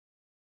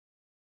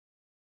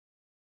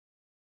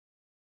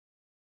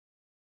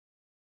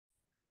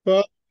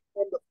Father,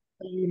 we come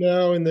before you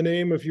now in the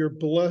name of your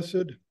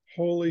blessed,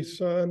 holy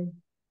Son,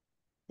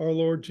 our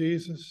Lord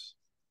Jesus.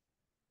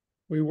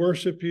 We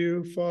worship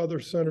you, Father,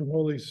 Son, and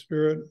Holy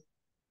Spirit.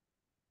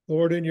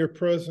 Lord, in your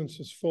presence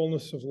is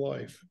fullness of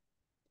life.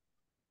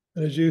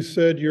 And as you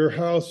said, your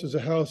house is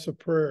a house of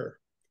prayer.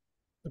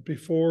 That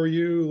before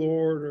you,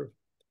 Lord, are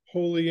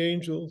holy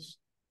angels,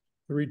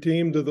 the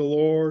redeemed of the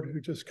Lord, who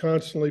just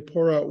constantly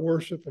pour out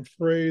worship and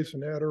praise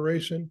and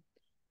adoration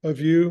of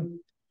you.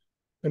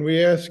 And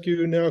we ask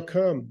you now,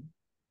 come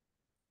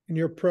in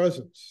your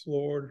presence,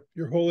 Lord,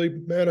 your holy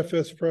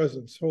manifest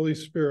presence, Holy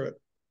Spirit.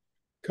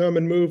 Come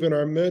and move in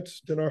our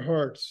midst, in our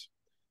hearts.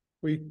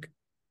 We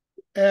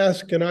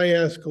ask, and I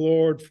ask,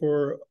 Lord,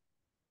 for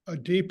a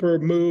deeper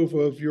move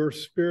of your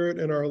Spirit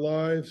in our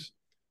lives,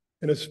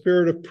 and a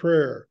spirit of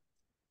prayer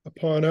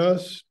upon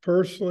us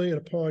personally and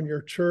upon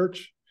your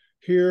church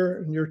here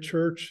and your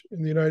church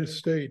in the United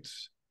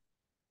States.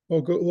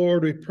 Oh,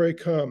 Lord, we pray,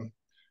 come.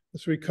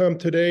 As we come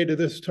today to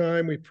this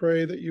time, we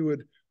pray that you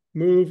would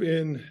move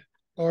in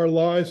our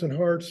lives and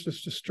hearts,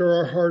 just to stir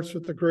our hearts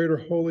with the greater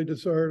holy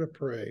desire to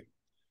pray.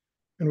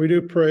 And we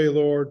do pray,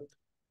 Lord,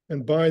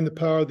 and bind the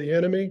power of the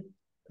enemy,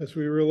 as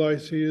we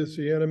realize he is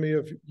the enemy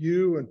of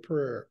you and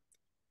prayer.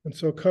 And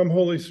so come,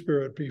 Holy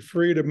Spirit, be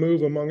free to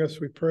move among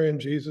us, we pray in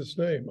Jesus'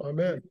 name.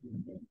 Amen.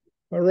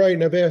 All right,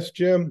 and I've asked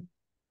Jim,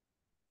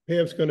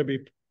 Pam's going to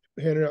be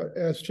handing out,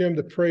 ask Jim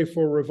to pray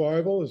for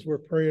revival as we're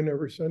praying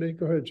every Sunday.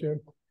 Go ahead,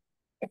 Jim.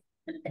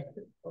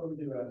 Lord,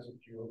 we do ask that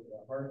you open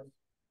our hearts,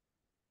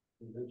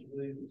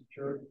 individually, the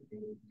church,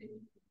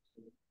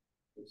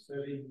 the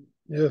city.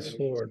 Yes,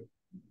 Lord.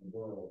 The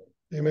world.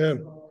 Amen.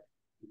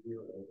 To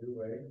do it a new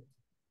way.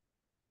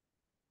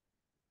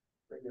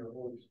 Bring your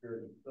Holy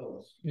Spirit and fill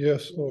us.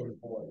 Yes, Lord.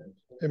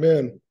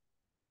 Amen.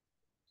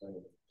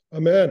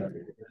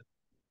 Amen.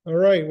 All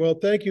right. Well,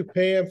 thank you,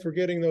 Pam, for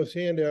getting those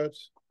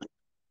handouts.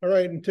 All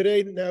right. And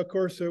today, now, of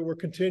course, we're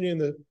continuing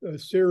the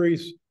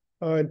series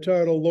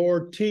entitled,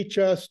 Lord, Teach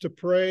Us to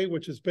Pray,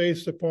 which is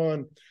based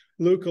upon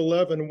Luke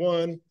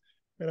 11:1.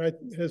 And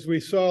as we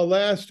saw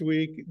last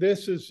week,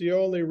 this is the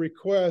only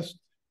request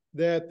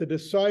that the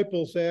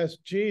disciples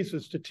asked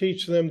Jesus to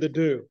teach them to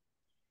do.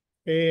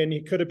 And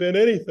he could have been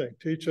anything.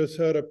 Teach us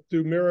how to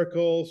do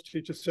miracles,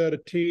 teach us how to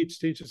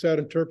teach us how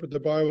to interpret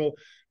the Bible.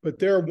 But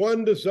their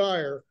one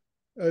desire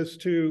is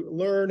to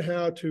learn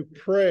how to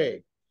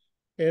pray.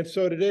 And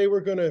so today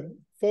we're going to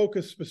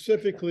focus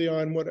specifically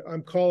on what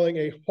I'm calling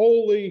a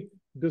holy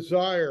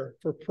desire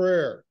for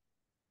prayer.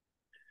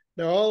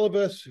 Now, all of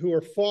us who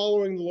are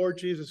following the Lord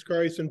Jesus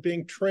Christ and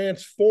being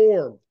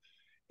transformed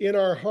in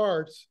our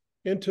hearts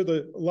into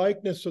the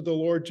likeness of the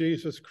Lord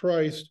Jesus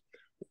Christ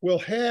will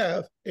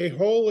have a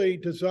holy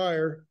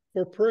desire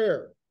for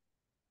prayer,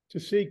 to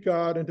seek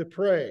God and to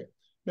pray.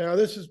 Now,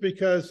 this is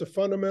because the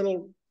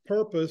fundamental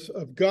purpose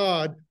of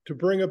God to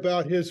bring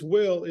about his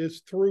will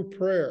is through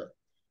prayer.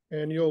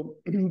 And you'll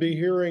be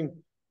hearing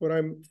what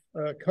I'm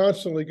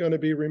constantly going to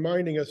be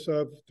reminding us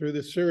of through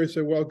this series,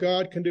 that while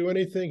God can do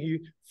anything he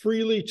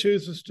freely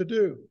chooses to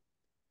do,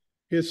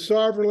 he has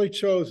sovereignly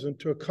chosen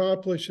to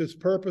accomplish his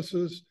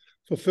purposes,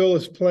 fulfill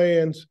his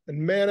plans, and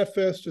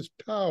manifest his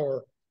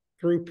power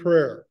through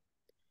prayer.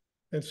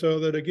 And so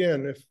that,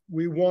 again, if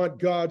we want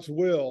God's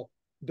will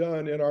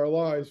done in our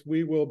lives,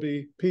 we will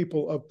be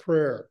people of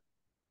prayer.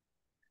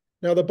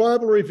 Now, the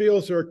Bible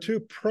reveals there are two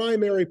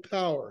primary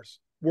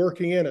powers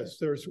working in us.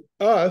 There's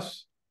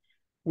us.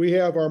 We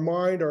have our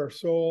mind, our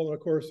soul, and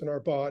of course in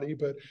our body,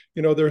 but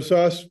there's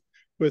us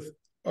with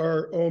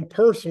our own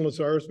personal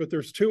desires, but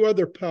there's two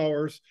other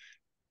powers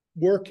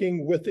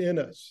working within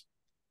us.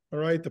 All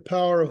right, the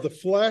power of the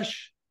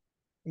flesh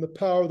and the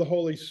power of the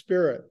Holy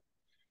Spirit.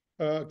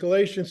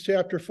 Galatians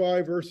chapter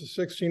 5, verses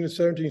 16 and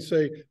 17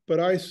 say, but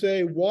I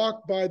say,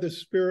 walk by the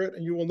Spirit,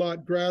 and you will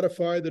not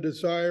gratify the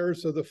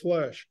desires of the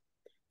flesh.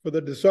 For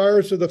the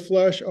desires of the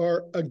flesh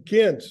are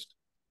against.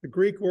 The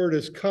Greek word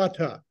is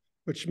kata,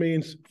 which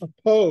means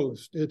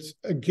opposed. It's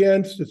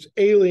against, it's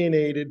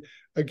alienated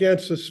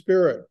against the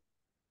Spirit.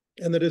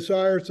 And the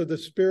desires of the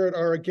Spirit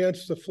are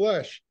against the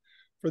flesh,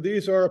 for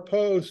these are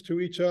opposed to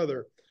each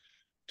other,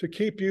 to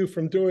keep you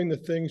from doing the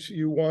things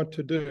you want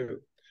to do.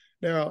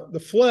 Now, the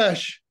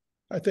flesh,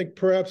 I think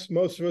perhaps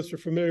most of us are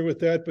familiar with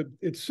that, but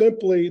it's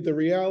simply the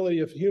reality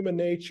of human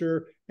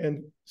nature,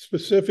 and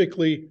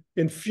specifically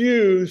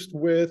infused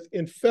with,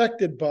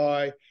 infected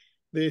by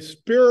the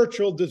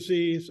spiritual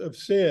disease of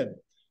sin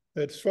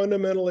that's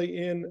fundamentally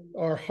in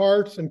our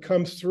hearts and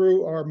comes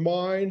through our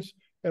minds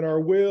and our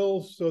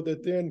wills, so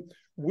that then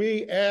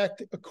we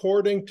act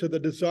according to the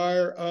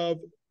desire of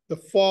the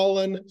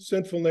fallen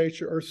sinful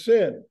nature or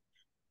sin.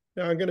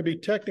 Now, I'm going to be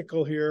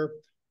technical here,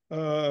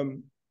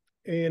 and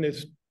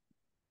it's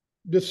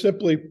just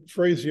simply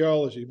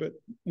phraseology, but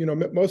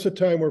most of the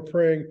time we're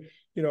praying,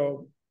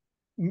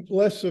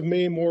 less of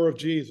me, more of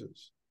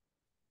Jesus.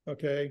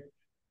 Okay.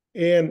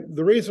 And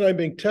the reason I'm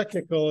being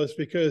technical is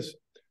because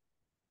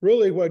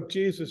really what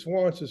Jesus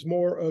wants is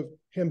more of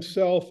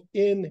himself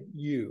in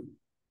you.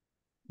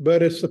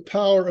 But it's the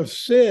power of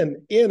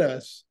sin in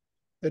us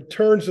that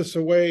turns us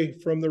away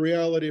from the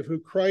reality of who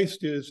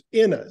Christ is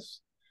in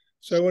us.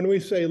 So when we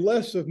say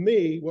less of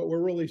me, what we're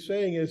really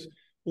saying is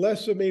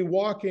less of me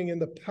walking in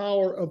the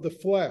power of the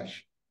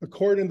flesh,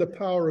 according to the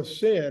power of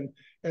sin,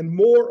 and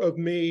more of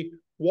me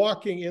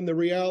walking in the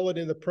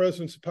reality and the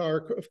presence and power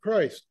of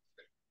Christ.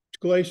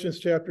 Galatians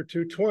chapter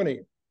 2:20.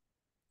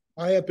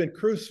 I have been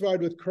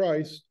crucified with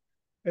Christ,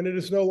 and it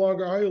is no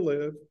longer I who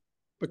live,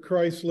 but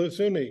Christ lives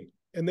in me.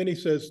 And then he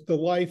says, the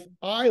life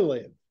I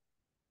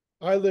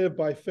live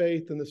by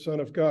faith in the Son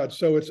of God.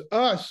 So it's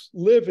us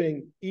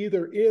living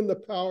either in the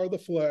power of the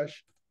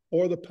flesh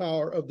or the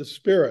power of the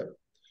Spirit.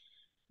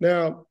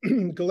 Now,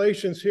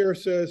 Galatians here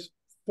says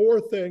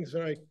 4 things,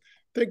 and I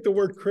think the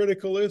word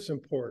critical is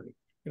important,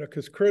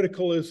 because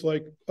critical is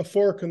like a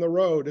fork in the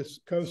road. It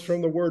comes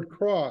from the word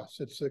cross.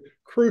 It's a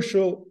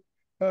crucial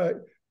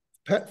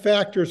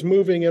factors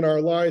moving in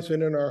our lives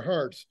and in our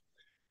hearts.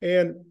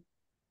 And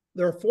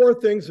there are 4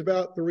 things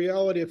about the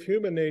reality of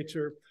human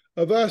nature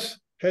of us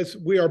as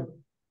we are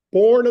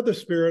born of the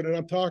Spirit, and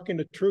I'm talking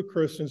to true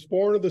Christians,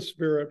 born of the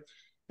Spirit,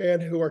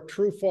 and who are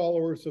true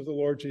followers of the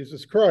Lord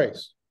Jesus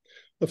Christ.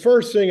 The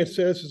first thing it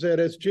says is that,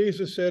 as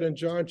Jesus said in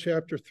John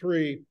chapter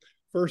 3,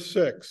 verse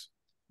 6,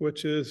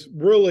 which is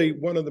really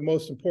one of the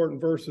most important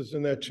verses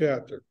in that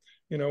chapter.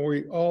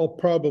 We all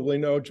probably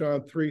know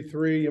John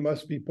 3:3, you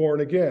must be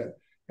born again.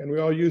 And we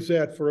all use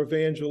that for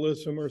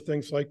evangelism or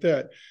things like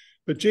that.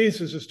 But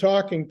Jesus is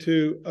talking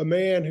to a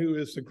man who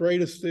is the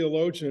greatest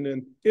theologian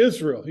in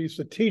Israel. He's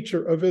the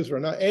teacher of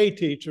Israel, not a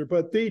teacher,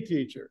 but the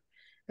teacher.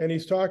 And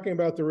he's talking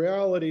about the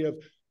reality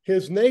of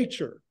his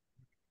nature,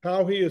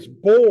 how he is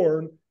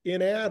born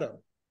in Adam,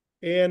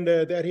 and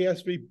that he has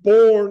to be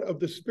born of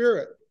the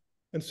Spirit.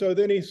 And so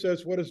then he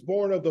says, what is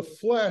born of the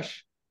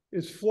flesh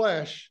is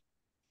flesh,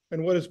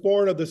 and what is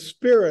born of the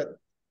Spirit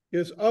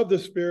is of the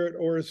Spirit,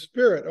 or is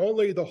spirit.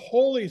 Only the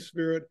Holy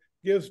Spirit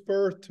gives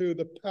birth to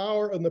the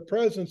power and the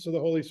presence of the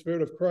Holy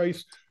Spirit of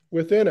Christ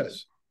within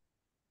us.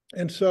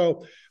 And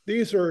so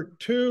these are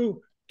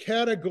 2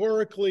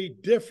 categorically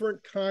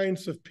different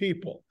kinds of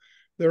people.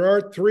 There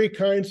aren't 3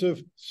 kinds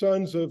of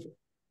sons of,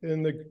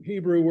 and the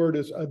Hebrew word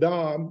is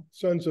Adam,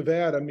 sons of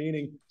Adam,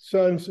 meaning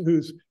sons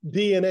whose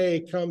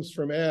DNA comes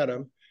from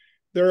Adam.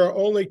 There are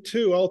only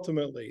 2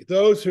 ultimately,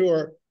 those who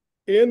are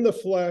in the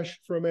flesh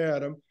from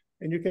Adam,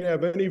 and you can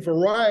have any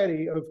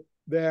variety of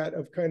that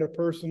of kind of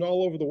person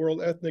all over the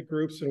world, ethnic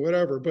groups and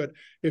whatever. But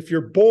if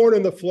you're born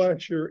in the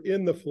flesh, you're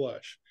in the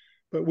flesh.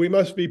 But we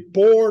must be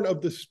born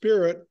of the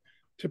Spirit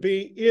to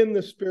be in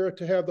the Spirit,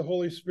 to have the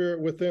Holy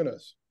Spirit within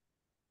us.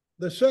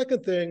 The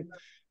second thing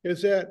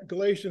is that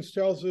Galatians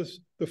tells us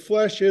the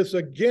flesh is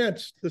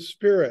against the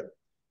Spirit,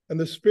 and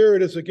the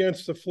Spirit is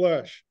against the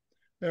flesh.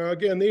 Now,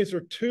 again, these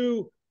are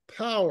 2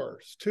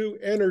 powers, 2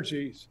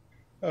 energies.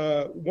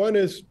 One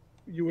is,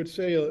 you would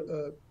say,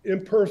 a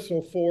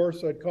impersonal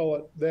force. I'd call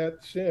it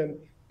that, sin.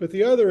 But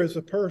the other is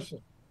a person,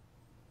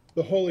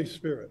 the Holy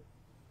Spirit.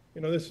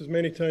 This is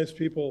many times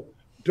people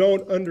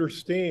don't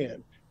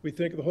understand. We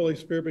think of the Holy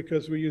Spirit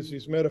because we use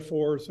these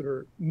metaphors that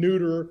are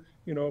neuter,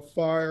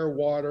 fire,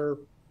 water,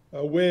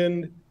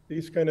 wind,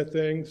 these kind of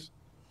things.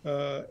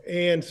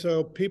 And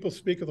so people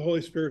speak of the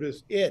Holy Spirit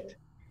as it.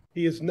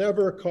 He is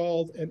never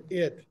called an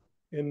it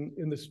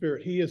in the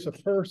Spirit. He is a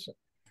person.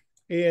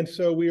 And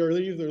so we are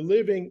either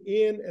living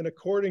in and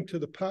according to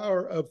the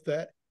power of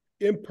that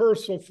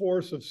impersonal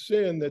force of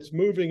sin that's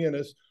moving in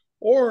us,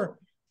 or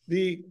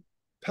the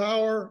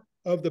power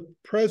of the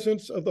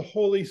presence of the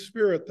Holy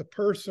Spirit, the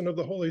person of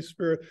the Holy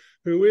Spirit,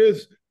 who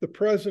is the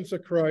presence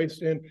of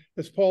Christ. And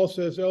as Paul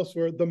says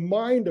elsewhere, the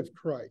mind of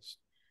Christ.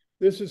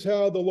 This is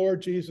how the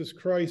Lord Jesus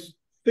Christ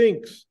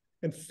thinks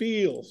and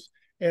feels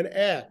and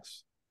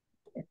acts.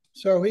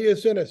 So he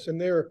is in us,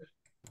 and there are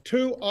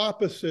 2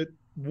 opposite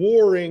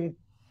warring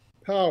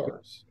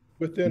powers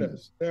within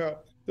us. Now,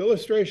 the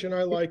illustration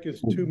I like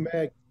is 2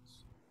 magnets.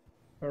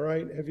 All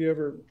right. Have you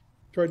ever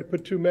tried to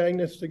put 2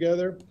 magnets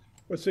together?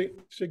 What's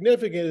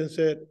significant is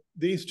that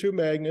these 2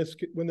 magnets,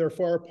 when they're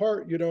far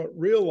apart, you don't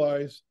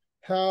realize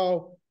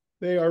how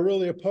they are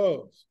really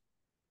opposed.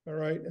 All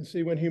right. And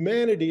see, when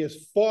humanity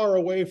is far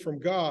away from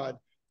God,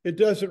 it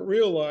doesn't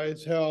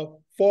realize how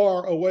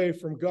far away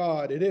from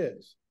God it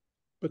is.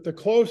 But the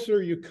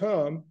closer you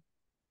come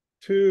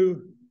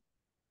to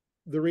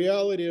the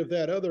reality of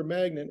that other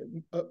magnet,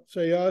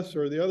 say us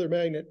or the other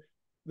magnet,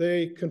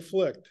 they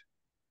conflict.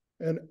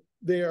 And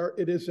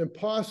it is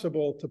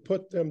impossible to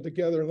put them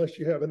together unless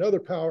you have another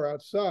power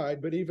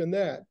outside. But even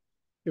that,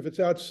 if it's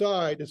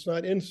outside, it's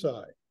not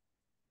inside.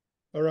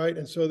 All right.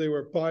 And so they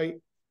were by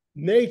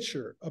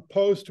nature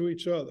opposed to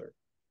each other.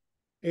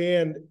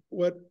 And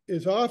what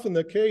is often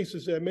the case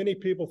is that many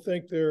people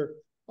think they're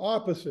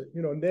opposite,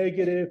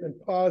 negative and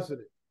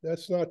positive.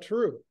 That's not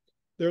true.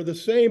 They're the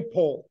same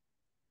pole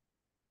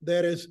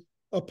that is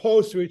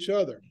opposed to each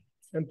other.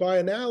 And by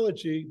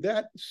analogy,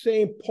 that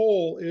same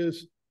pole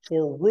is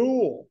for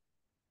rule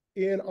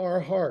in our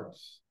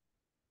hearts.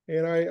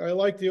 And I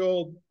like the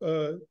old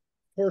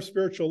 4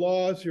 spiritual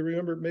laws. You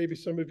remember, maybe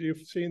some of you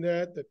have seen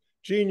that. The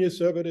genius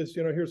of it is,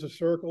 here's a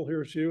circle,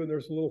 here's you, and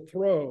there's a little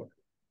throne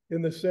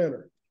in the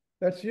center.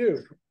 That's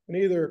you. And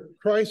either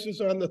Christ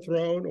is on the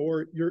throne,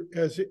 or you're,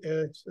 as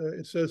it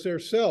says there,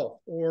 self,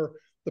 or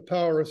the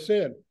power of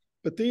sin.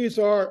 But these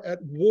are at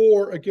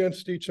war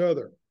against each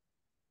other.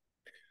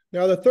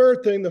 Now, the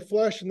third thing, the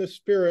flesh and the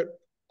spirit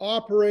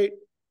operate,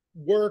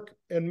 work,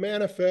 and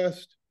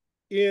manifest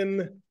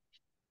in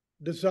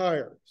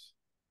desires.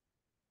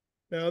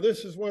 Now,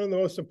 this is one of the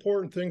most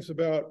important things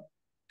about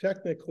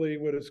technically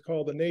what is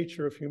called the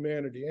nature of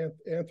humanity,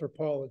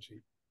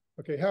 anthropology.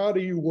 Okay, how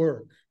do you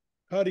work?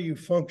 How do you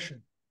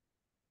function?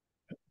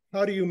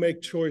 How do you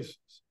make choices?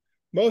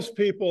 Most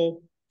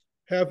people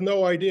have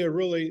no idea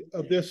really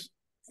of this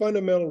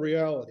fundamental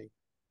reality.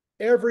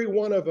 Every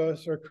one of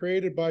us are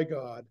created by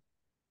God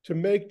to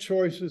make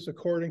choices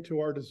according to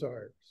our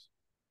desires.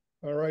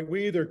 All right,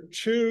 we either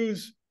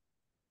choose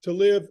to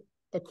live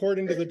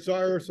according to the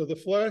desires of the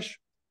flesh,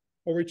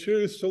 or we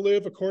choose to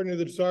live according to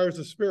the desires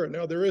of the spirit.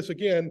 Now, there is,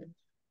 again,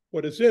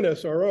 what is in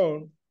us, our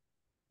own,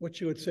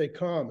 which you would say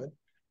common.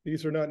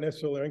 These are not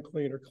necessarily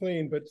unclean or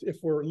clean, but if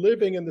we're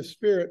living in the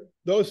spirit,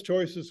 those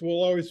choices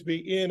will always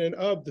be in and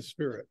of the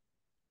spirit.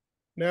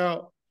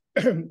 Now,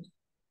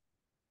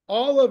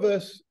 all of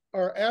us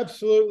are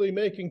absolutely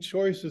making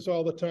choices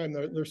all the time.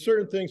 There's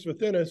certain things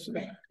within us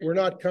we're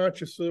not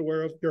consciously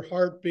aware of, your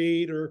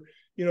heartbeat, or,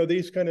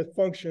 these kind of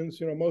functions,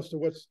 most of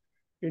what's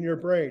in your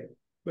brain.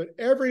 But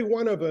every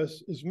one of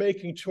us is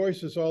making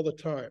choices all the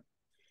time.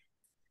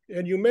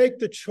 And you make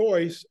the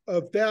choice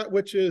of that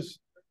which is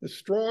the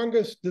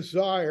strongest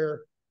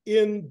desire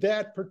in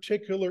that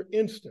particular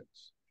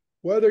instance,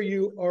 whether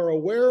you are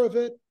aware of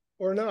it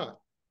or not.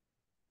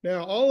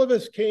 Now, all of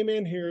us came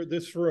in here,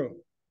 this room.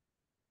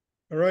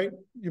 All right,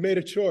 you made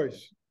a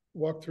choice.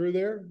 Walk through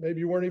there. Maybe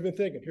you weren't even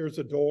thinking, here's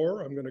a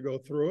door, I'm going to go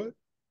through it.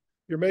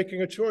 You're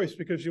making a choice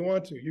because you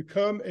want to. You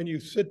come and you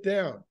sit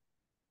down.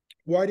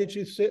 Why did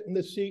you sit in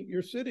the seat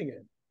you're sitting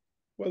in?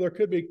 Well, there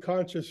could be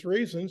conscious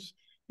reasons,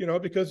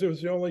 because it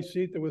was the only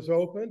seat that was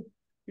open.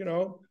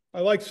 I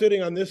like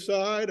sitting on this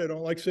side. I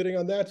don't like sitting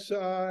on that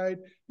side.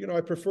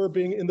 I prefer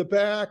being in the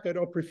back. I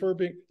don't prefer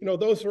being,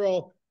 those are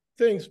all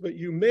things, but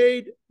you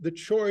made the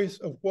choice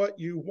of what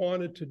you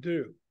wanted to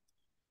do.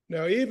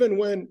 Now, even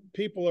when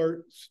people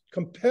are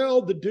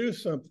compelled to do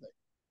something,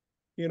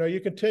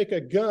 you can take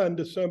a gun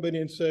to somebody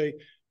and say,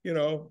 I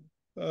don't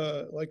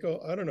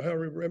know how,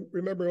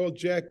 remember old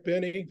Jack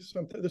Benny?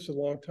 This is a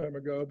long time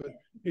ago, but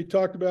he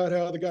talked about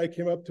how the guy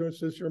came up to him and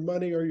says, your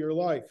money or your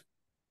life?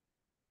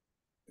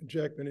 And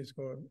Jack Benny's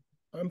going,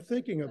 I'm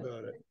thinking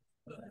about it.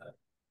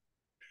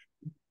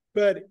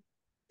 But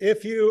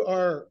if you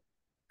are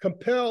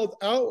compelled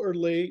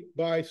outwardly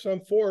by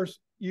some force,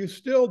 you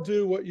still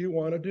do what you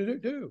want to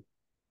do.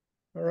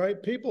 All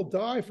right, people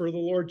die for the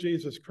Lord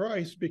Jesus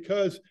Christ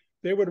because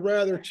they would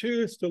rather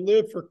choose to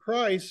live for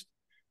Christ.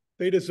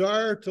 They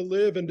desire to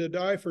live and to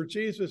die for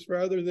Jesus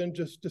rather than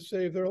just to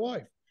save their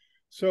life.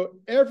 So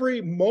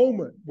every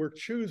moment we're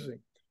choosing.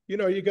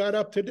 You got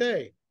up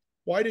today.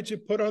 Why did you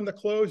put on the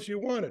clothes you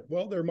wanted?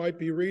 Well, there might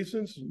be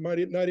reasons. You might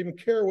not even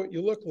care what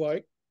you look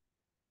like,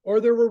 or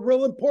there were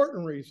real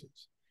important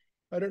reasons.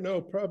 I don't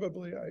know,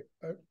 probably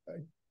I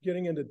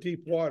getting into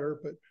deep water,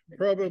 but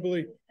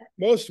probably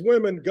most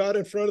women got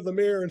in front of the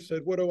mirror and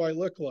said, what do I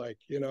look like?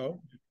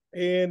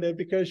 And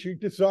because you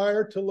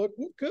desire to look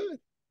good.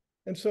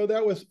 And so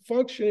that was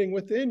functioning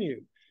within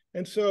you.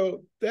 And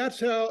so that's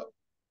how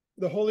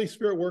the Holy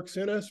Spirit works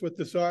in us with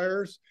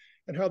desires,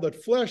 and how the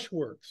flesh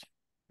works.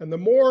 And the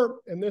more,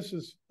 and this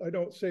is, I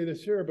don't say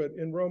this here, but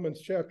in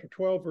Romans chapter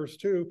 12, verse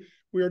 2,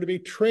 we are to be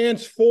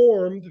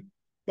transformed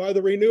by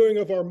the renewing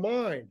of our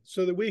mind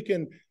so that we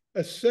can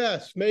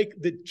assess, make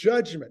the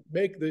judgment,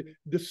 make the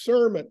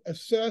discernment,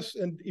 assess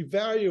and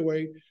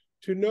evaluate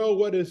to know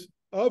what is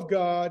of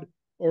God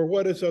or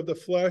what is of the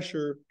flesh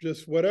or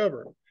just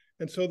whatever.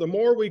 And so the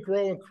more we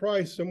grow in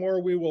Christ, the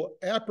more we will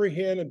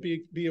apprehend and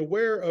be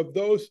aware of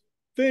those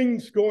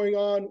things going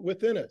on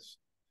within us.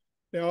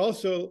 Now,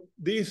 also,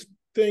 these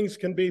things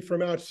can be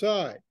from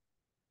outside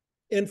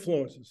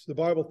influences. The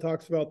Bible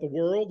talks about the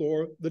world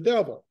or the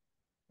devil,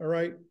 all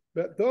right?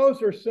 But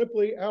those are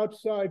simply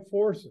outside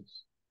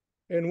forces.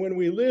 And when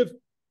we live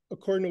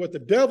according to what the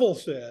devil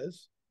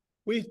says,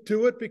 we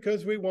do it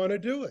because we want to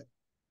do it.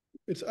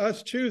 It's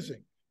us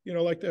choosing.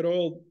 Like that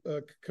old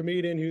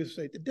comedian who used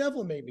to say, the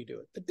devil made me do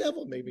it. The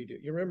devil made me do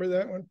it. You remember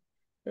that one?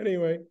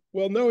 Anyway,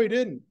 well, no, he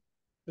didn't.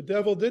 The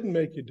devil didn't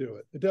make you do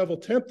it. The devil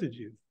tempted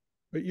you,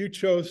 but you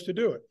chose to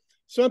do it.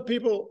 Some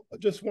people,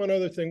 just one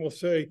other thing, will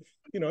say,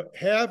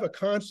 have a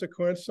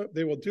consequence.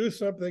 They will do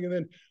something, and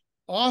then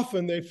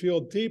often they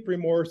feel deep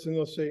remorse, and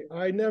they'll say,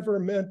 I never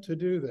meant to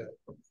do that.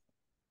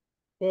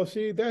 Well,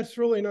 see, that's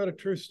really not a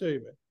true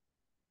statement.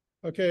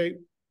 Okay,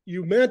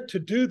 you meant to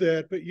do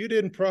that, but you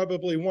didn't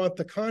probably want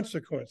the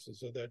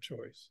consequences of that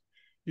choice.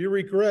 You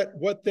regret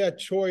what that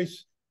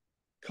choice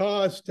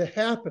caused to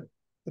happen,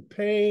 the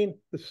pain,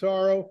 the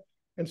sorrow.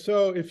 And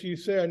so if you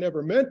say, I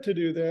never meant to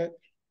do that,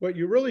 what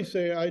you really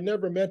say, I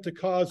never meant to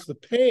cause the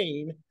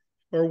pain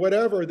or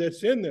whatever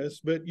that's in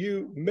this, but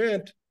you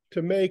meant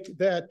to make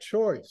that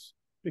choice,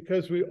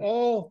 because we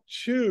all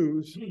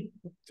choose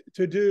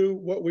to do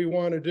what we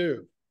want to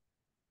do.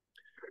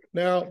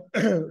 Now,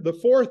 the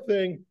fourth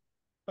thing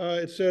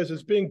it says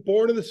is being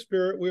born of the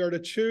Spirit, we are to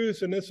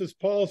choose, and this is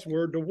Paul's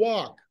word, to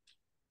walk.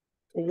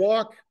 To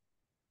walk,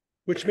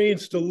 which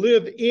means to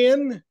live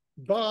in,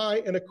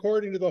 by, and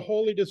according to the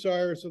holy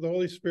desires of the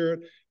Holy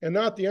Spirit, and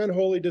not the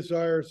unholy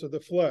desires of the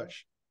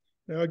flesh.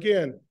 Now,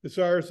 again,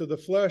 desires of the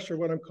flesh are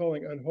what I'm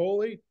calling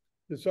unholy.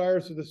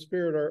 Desires of the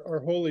Spirit are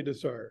holy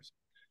desires.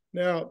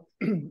 Now,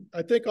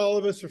 I think all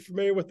of us are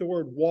familiar with the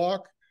word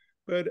walk,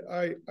 but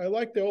I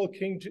like the old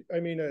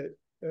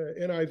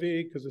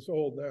NIV because it's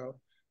old now.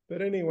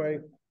 But anyway,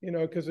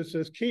 because it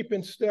says keep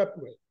in step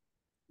with,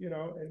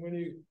 and when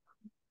you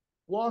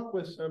walk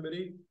with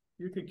somebody,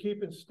 you can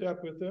keep in step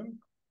with them.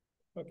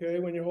 Okay,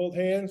 when you hold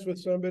hands with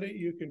somebody,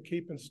 you can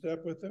keep in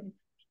step with them.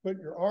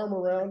 Put your arm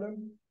around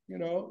them.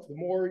 The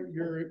more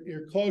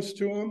you're close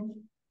to them,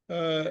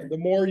 the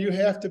more you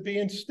have to be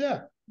in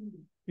step.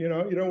 You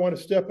don't want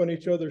to step on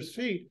each other's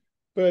feet,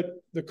 but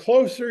the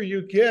closer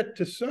you get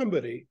to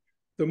somebody,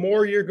 the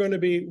more you're going to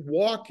be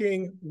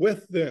walking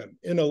with them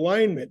in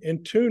alignment,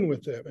 in tune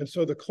with them. And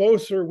so the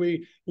closer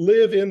we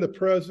live in the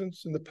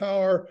presence and the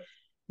power,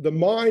 the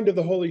mind of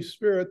the Holy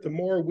Spirit, the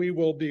more we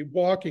will be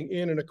walking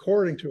in and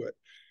according to it.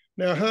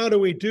 Now, how do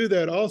we do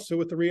that also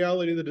with the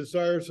reality of the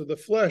desires of the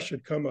flesh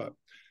had come up?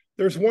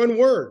 There's one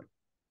word,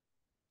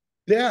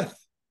 death.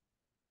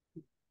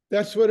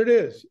 That's what it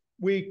is.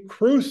 We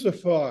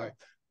crucify,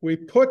 we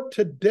put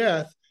to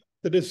death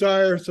the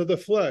desires of the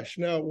flesh.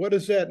 Now, what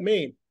does that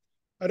mean?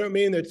 I don't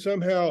mean that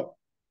somehow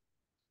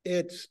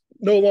it's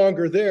no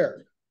longer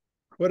there.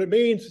 What it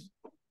means,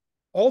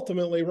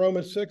 ultimately,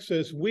 Romans 6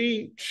 says,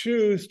 we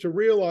choose to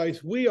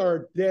realize we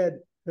are dead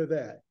to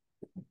that.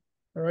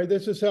 All right,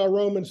 this is how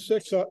Romans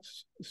 6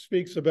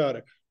 speaks about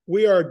it.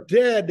 We are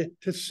dead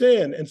to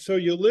sin. And so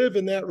you live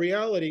in that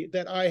reality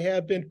that I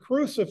have been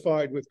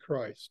crucified with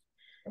Christ.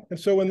 And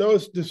so when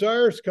those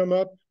desires come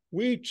up,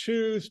 we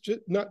choose to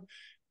not.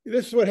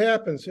 This is what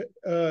happens.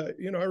 I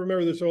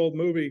remember this old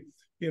movie,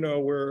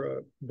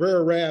 where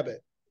Brer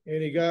Rabbit,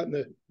 and he got in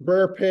the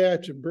Brer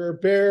Patch, and Brer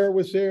Bear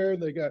was there.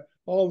 And they got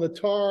all the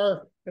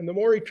tar. And the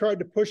more he tried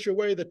to push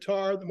away the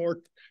tar, the more,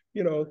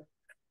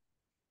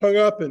 hung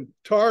up and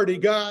tarred he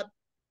got.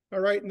 All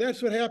right. And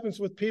that's what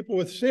happens with people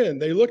with sin.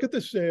 They look at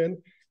the sin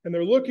and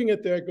they're looking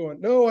at that going,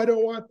 no, I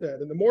don't want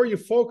that. And the more you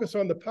focus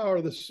on the power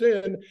of the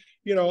sin,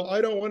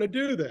 I don't want to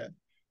do that.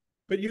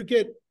 But you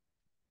get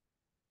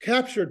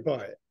captured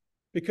by it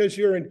because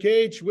you're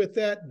engaged with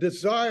that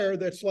desire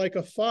that's like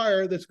a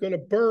fire that's going to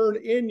burn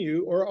in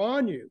you or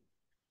on you.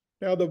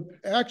 Now, the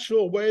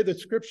actual way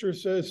that Scripture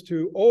says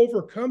to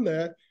overcome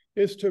that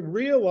is to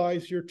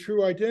realize your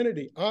true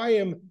identity. I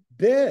am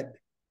dead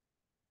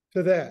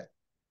to that.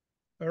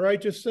 All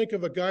right, just think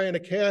of a guy in a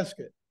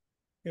casket.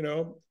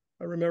 I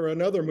remember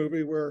another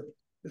movie where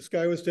this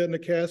guy was dead in a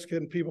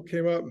casket and people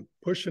came up and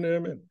pushing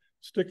him and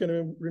sticking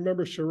him.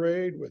 Remember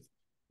Charade with,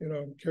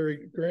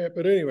 Cary Grant?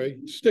 But anyway,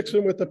 sticks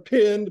him with a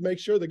pin to make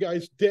sure the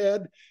guy's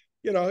dead.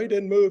 He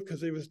didn't move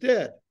because he was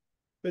dead.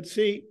 But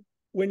see,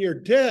 when you're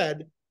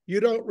dead, you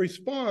don't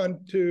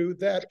respond to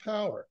that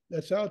power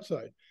that's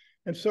outside.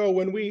 And so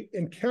when we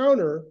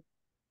encounter,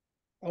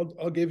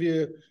 I'll give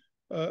you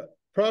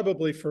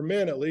probably for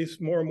men, at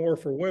least more and more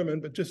for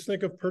women, but just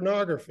think of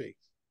pornography.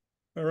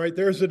 All right,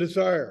 there's a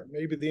desire.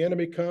 Maybe the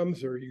enemy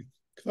comes or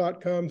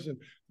thought comes, and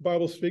the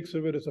Bible speaks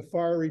of it as a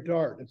fiery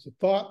dart. It's a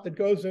thought that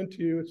goes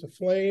into you. It's a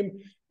flame,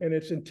 and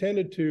it's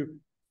intended to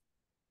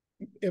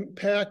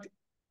impact,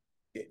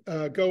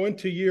 go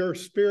into your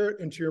spirit,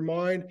 into your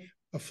mind.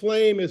 A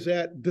flame is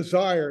that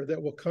desire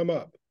that will come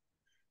up.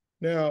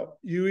 Now,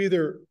 you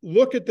either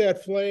look at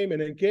that flame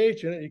and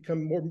engage in it, you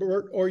come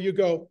more, or you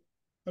go,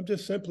 I'm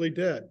just simply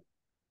dead.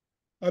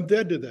 I'm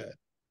dead to that.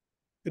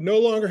 It no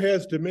longer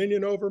has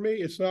dominion over me.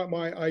 It's not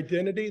my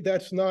identity.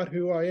 That's not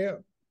who I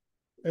am.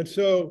 And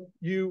so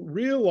you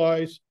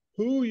realize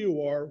who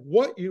you are,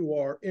 what you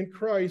are in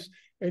Christ,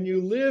 and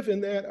you live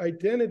in that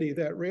identity,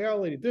 that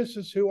reality. This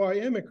is who I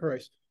am in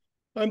Christ.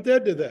 I'm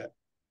dead to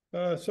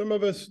that. Some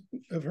of us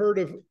have heard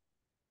of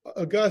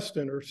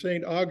Augustine or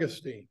St.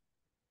 Augustine.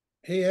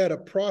 He had a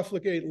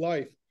profligate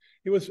life.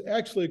 He was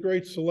actually a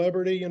great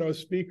celebrity,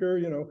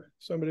 speaker,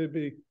 somebody to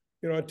be,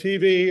 on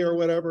TV or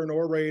whatever, an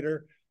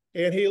orator.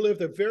 And he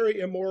lived a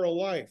very immoral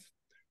life.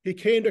 He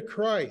came to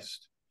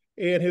Christ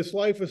and his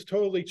life was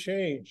totally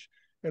changed.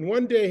 And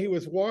one day he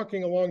was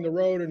walking along the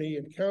road and he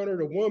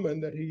encountered a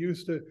woman that he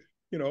used to,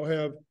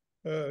 have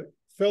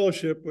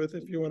fellowship with,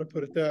 if you want to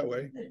put it that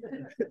way.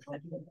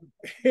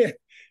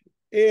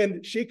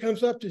 And she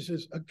comes up and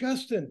says,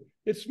 Augustine,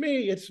 it's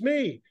me, it's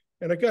me.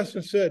 And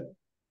Augustine said,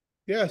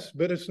 yes,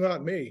 but it's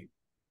not me.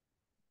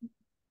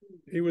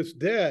 He was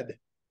dead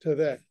to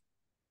that.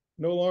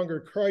 No longer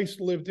Christ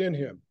lived in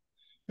him.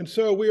 And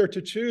so we are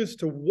to choose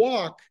to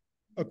walk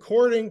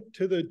according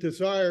to the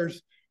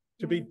desires,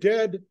 to be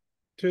dead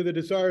to the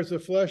desires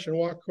of the flesh and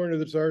walk according to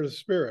the desires of the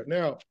Spirit.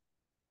 Now,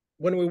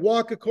 when we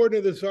walk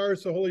according to the desires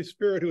of the Holy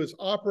Spirit, who is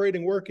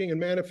operating, working, and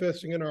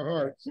manifesting in our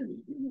hearts,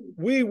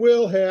 we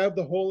will have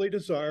the holy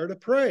desire to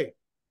pray.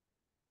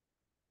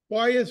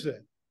 Why is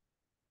it?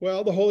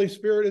 Well, the Holy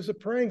Spirit is a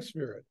praying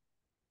spirit.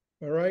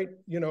 All right.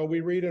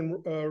 We read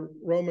in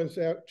Romans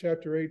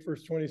chapter 8,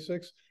 verse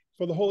 26,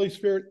 for the Holy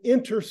Spirit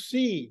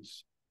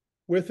intercedes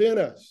within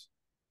us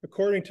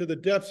according to the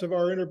depths of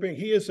our inner being.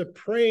 He is a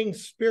praying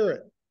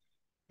spirit.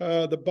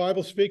 The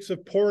Bible speaks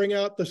of pouring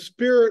out the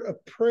spirit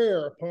of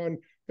prayer upon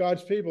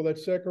God's people.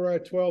 That's Zechariah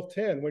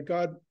 12:10. When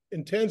God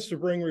intends to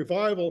bring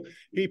revival,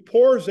 he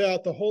pours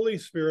out the Holy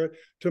Spirit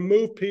to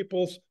move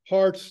people's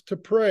hearts to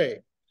pray.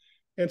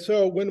 And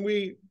so when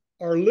we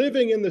are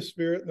living in the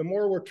Spirit, the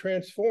more we're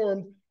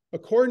transformed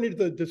according to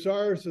the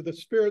desires of the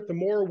Spirit, the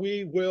more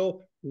we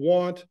will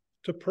want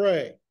to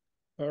pray.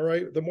 All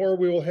right, the more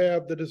we will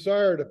have the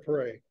desire to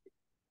pray.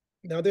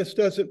 Now, this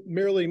doesn't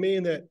merely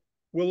mean that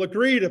we'll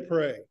agree to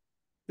pray.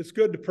 It's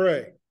good to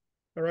pray.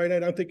 All right, I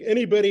don't think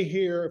anybody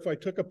here, if I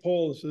took a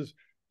poll and says,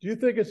 do you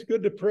think it's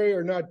good to pray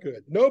or not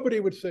good?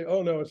 Nobody would say,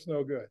 oh, no, it's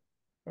no good.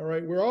 All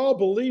right, we all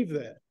believe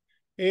that.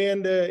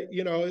 And, that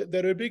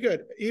it would be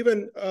good.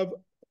 Even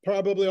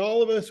probably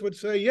all of us would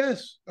say,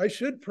 yes, I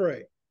should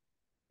pray.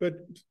 But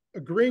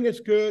agreeing it's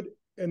good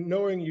and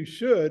knowing you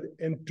should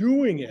and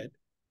doing it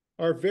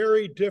are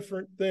very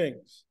different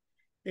things.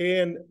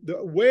 And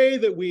the way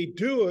that we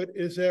do it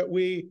is that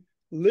we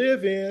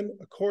live in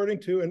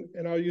according to,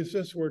 and I'll use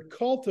this word,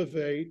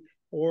 cultivate,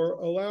 or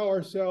allow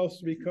ourselves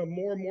to become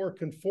more and more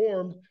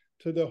conformed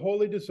to the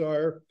holy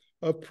desire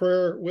of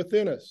prayer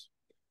within us.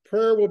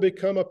 Prayer will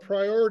become a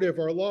priority of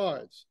our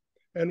lives.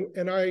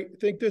 And I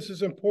think this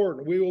is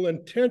important. We will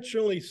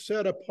intentionally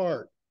set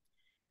apart.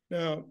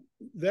 Now,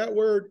 that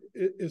word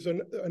is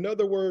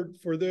another word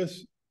for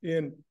this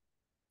in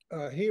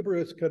Hebrew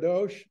is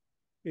kadosh,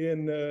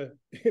 in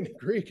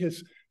Greek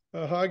is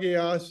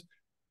hagios.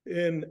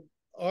 In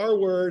our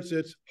words,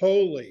 it's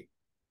holy.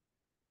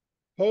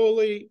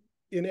 Holy,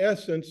 in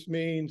essence,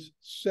 means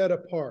set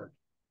apart.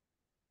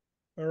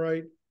 All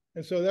right?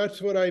 And so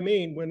that's what I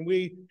mean. When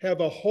we have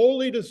a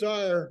holy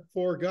desire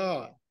for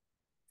God,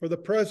 for the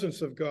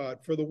presence of God,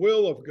 for the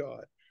will of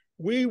God,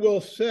 we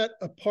will set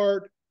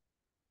apart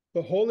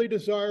the holy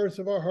desires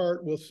of our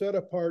heart, will set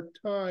apart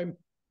time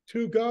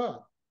to God,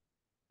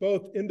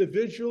 both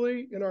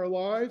individually in our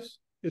lives,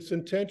 it's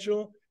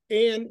intentional,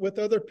 and with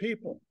other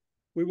people.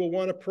 We will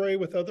want to pray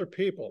with other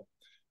people.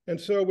 And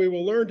so we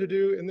will learn to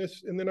do in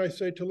this, and then I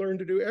say to learn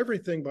to do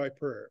everything by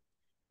prayer.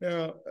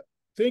 Now,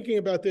 thinking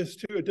about this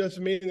too, it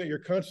doesn't mean that you're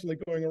constantly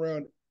going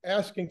around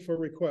asking for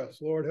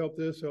requests. Lord, help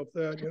this, help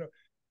that,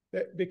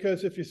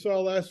 because if you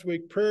saw last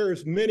week, prayer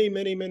is many,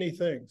 many, many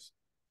things.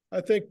 I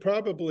think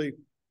probably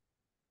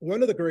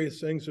one of the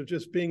greatest things of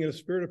just being in a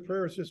spirit of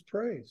prayer is just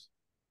praise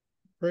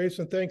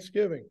and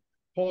thanksgiving.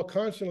 Paul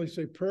constantly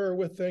say prayer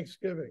with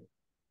thanksgiving.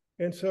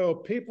 And so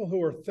people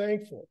who are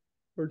thankful,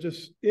 who are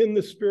just in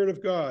the Spirit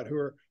of God, who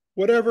are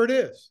whatever it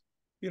is,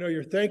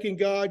 you're thanking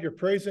God, you're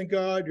praising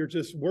God, you're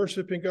just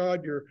worshiping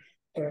God, you're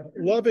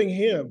loving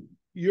him,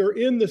 you're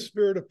in the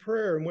spirit of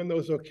prayer. And when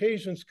those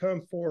occasions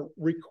come for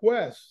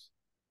requests,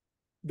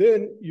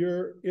 then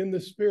you're in the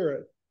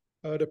spirit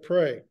to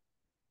pray.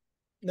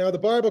 Now, the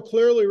Bible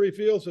clearly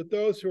reveals that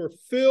those who are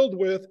filled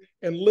with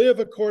and live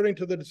according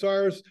to the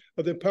desires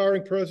of the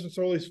empowering presence of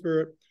the Holy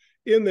Spirit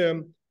in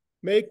them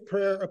make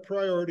prayer a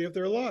priority of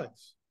their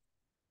lives.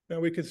 Now,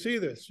 we can see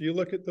this. You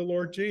look at the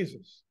Lord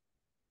Jesus.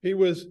 He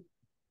was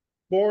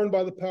born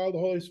by the power of the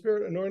Holy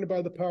Spirit, anointed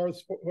by the power of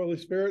the Holy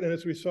Spirit. And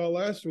as we saw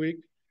last week,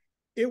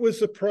 it was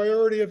the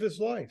priority of his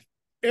life.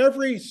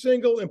 Every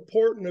single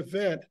important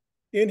event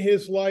in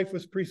his life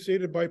was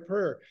preceded by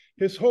prayer.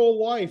 His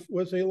whole life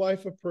was a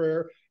life of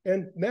prayer.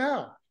 And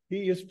now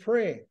he is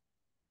praying.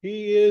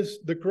 He is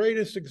the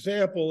greatest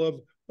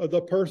example of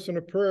the person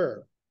of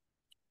prayer.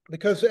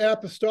 Because the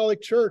apostolic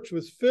church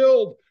was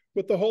filled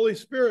with the Holy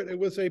Spirit, it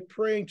was a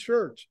praying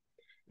church.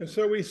 And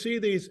so we see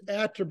these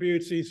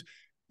attributes, these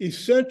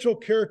essential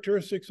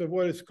characteristics of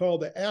what is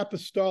called the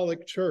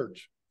apostolic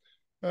church.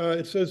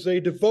 It says they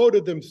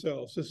devoted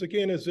themselves. This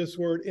again is this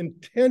word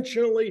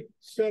intentionally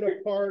set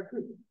apart.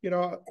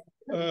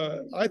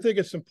 I think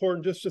it's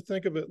important just to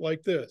think of it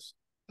like this.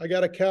 I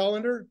got a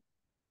calendar.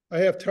 I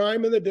have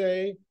time in the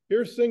day.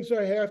 Here's things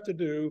I have to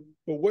do,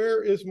 but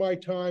where is my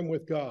time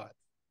with God?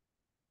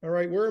 All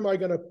right, where am I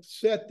going to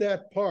set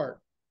that part?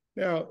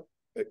 Now,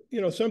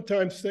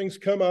 sometimes things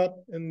come up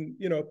and,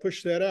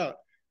 push that out.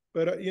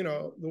 But,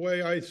 the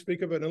way I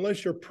speak of it,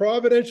 unless you're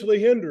providentially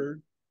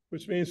hindered,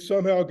 which means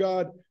somehow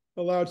God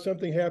allowed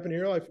something happen in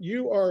your life,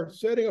 you are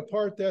setting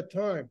apart that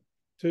time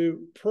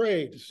to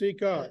pray, to seek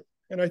God.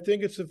 And I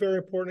think it's very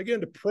important,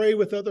 again, to pray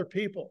with other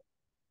people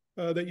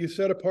that you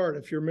set apart.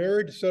 If you're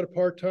married, to set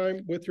apart time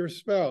with your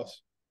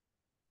spouse.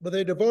 But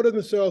they devoted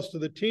themselves to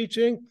the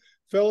teaching,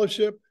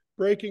 fellowship,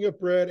 breaking of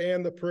bread,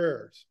 and the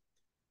prayers.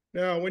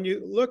 Now, when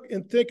you look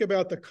and think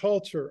about the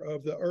culture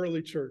of the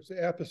early church,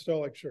 the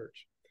apostolic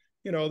church,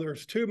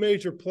 there's two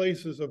major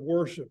places of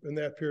worship in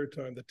that period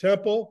of time, the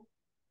temple,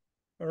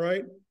 all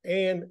right,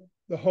 and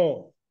the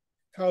home,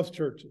 house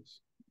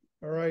churches,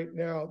 all right.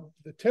 Now,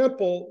 the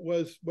temple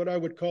was what I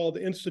would call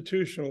the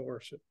institutional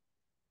worship.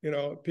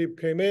 People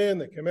came in,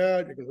 they came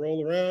out, you can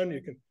roll around,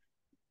 you can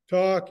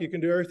talk, you can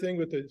do everything,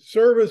 but the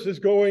service is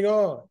going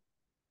on.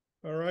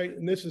 All right.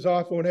 And this is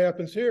often what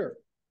happens here.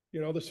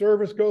 The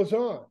service goes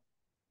on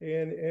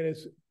and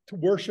it's to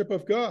worship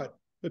of God.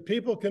 But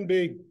people can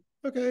be,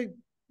 okay,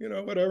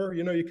 whatever,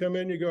 you come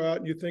in, you go out,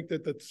 and you think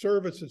that the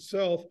service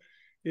itself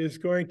is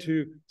going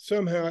to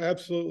somehow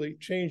absolutely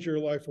change your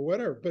life or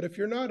whatever. But if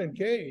you're not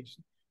engaged,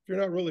 if you're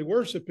not really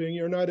worshiping,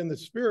 you're not in the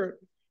spirit,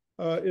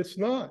 it's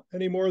not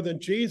any more than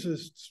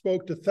Jesus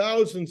spoke to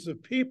thousands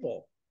of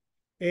people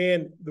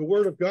and the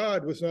word of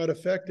God was not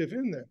effective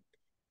in them.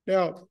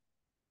 Now,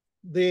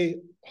 the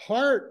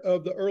heart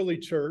of the early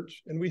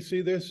church, and we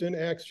see this in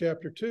Acts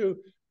chapter 2,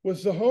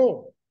 was the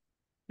home.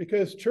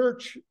 Because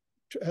church,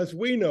 as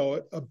we know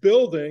it, a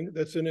building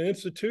that's an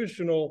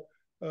institutional,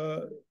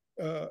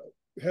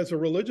 has a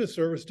religious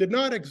service, did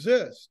not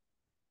exist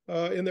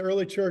in the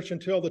early church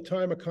until the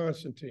time of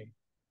Constantine.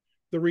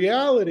 The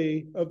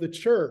reality of the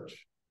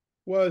church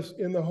was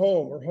in the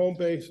home or home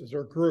bases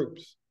or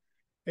groups.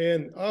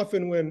 And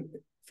often when,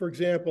 for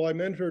example, I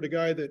mentored a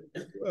guy that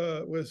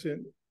was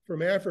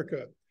from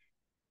Africa.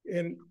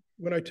 And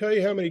when I tell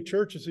you how many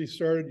churches he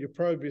started, you'll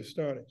probably be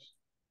astonished.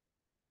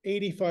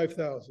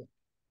 85,000.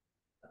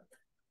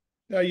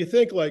 Now you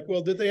think like,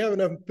 well, did they have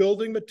enough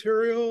building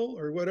material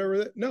or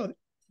whatever? No,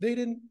 they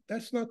didn't.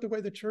 That's not the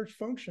way the church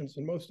functions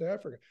in most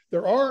Africa.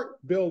 There are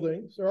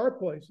buildings, there are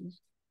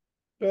places,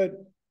 but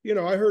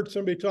I heard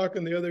somebody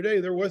talking the other day,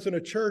 there wasn't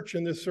a church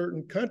in this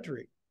certain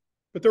country,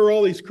 but there were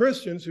all these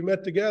Christians who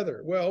met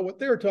together. Well, what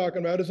they're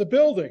talking about is a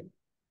building.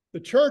 The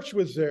church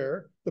was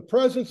there, the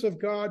presence of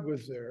God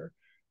was there,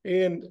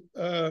 and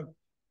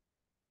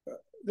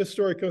this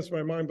story comes to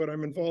my mind, but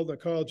I'm involved in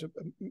a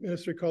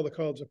ministry called the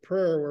College of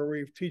Prayer, where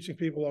we're teaching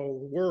people all over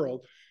the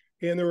world.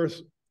 And there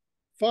was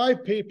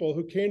 5 people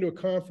who came to a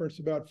conference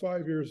about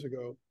 5 years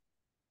ago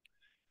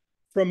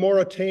from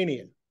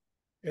Mauritania.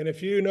 And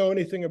if you know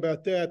anything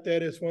about that,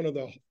 that is one of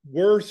the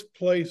worst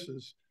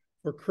places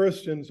for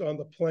Christians on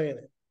the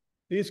planet.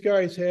 These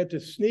guys had to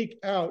sneak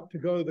out to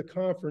go to the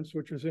conference,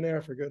 which was in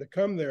Africa, to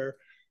come there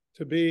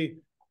to be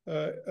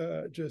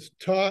just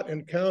taught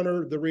and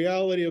counter the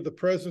reality of the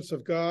presence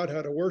of God,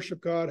 how to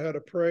worship God, how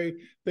to pray.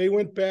 They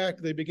went back,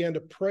 they began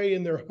to pray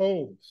in their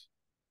homes.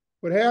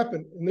 What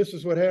happened, and this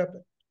is what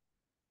happened,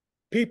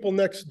 people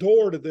next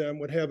door to them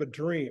would have a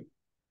dream,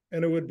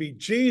 and it would be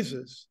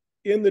Jesus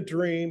in the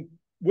dream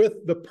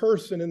with the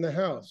person in the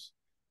house.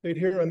 They'd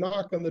hear a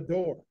knock on the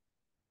door.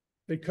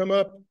 They'd come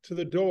up to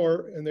the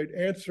door and they'd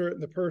answer it,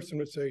 and the person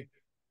would say,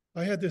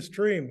 I had this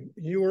dream,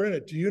 you were in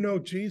it. Do you know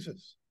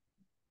Jesus?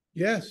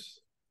 Yes.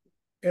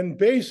 And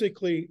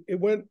basically, it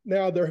went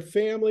now their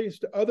families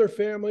to other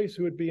families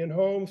who would be in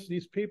homes.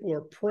 These people are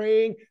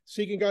praying,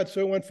 seeking God. So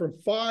it went from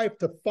 5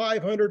 to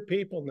 500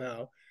 people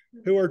now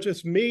who are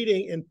just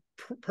meeting in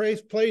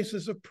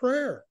places of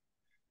prayer.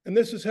 And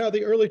this is how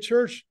the early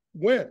church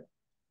went.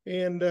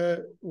 And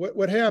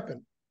what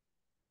happened?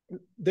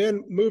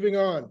 Then moving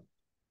on,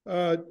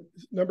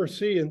 number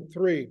C and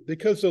 3,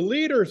 because the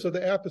leaders of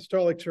the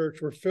apostolic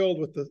church were filled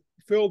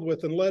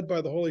with and led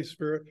by the Holy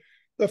Spirit,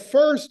 the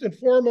first and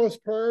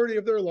foremost priority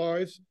of their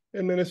lives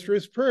and ministry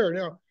is prayer.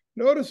 Now,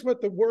 notice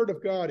what the word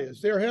of God is.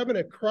 They're having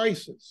a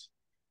crisis.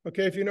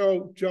 Okay, if you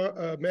know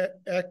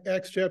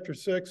Acts chapter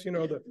 6,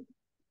 the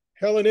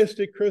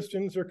Hellenistic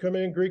Christians are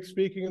coming in, Greek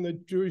speaking, and the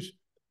Jewish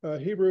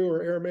Hebrew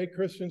or Aramaic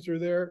Christians are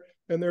there,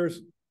 and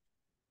there's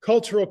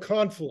cultural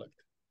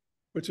conflict,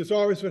 which is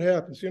always what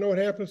happens. You know what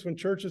happens when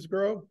churches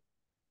grow?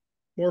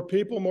 More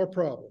people, more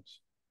problems.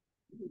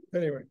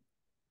 Anyway,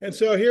 and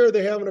so here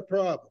they're having a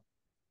problem.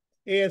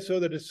 And so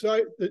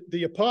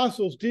the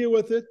apostles deal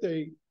with it.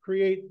 They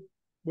create,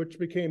 which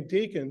became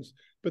deacons.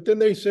 But then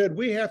they said,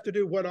 we have to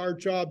do what our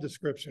job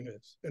description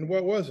is. And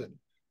what was it?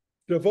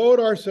 Devote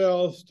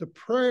ourselves to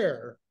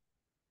prayer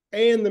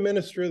and the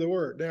ministry of the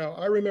word. Now,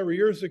 I remember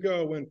years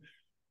ago when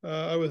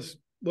I was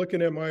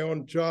looking at my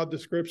own job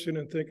description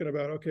and thinking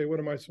about, okay, what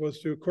am I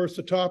supposed to do? Of course,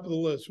 the top of the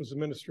list was the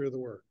ministry of the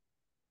word.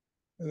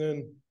 And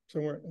then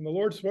somewhere, and the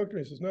Lord spoke to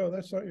me and says, no,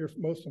 that's not your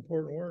most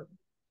important work.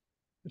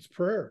 It's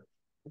prayer.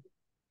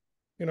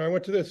 I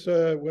went to this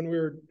when we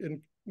were in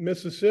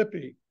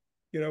Mississippi.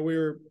 We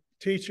were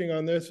teaching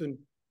on this, and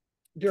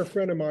a dear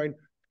friend of mine,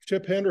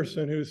 Chip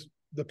Henderson, who's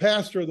the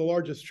pastor of the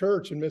largest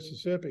church in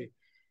Mississippi,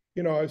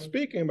 I was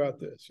speaking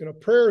about this.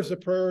 Prayer is a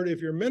priority of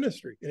your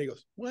ministry. And he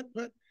goes, what?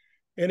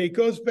 And he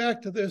goes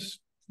back to this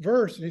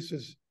verse, and he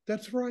says,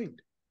 that's right.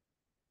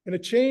 And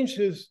it changed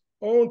his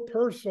own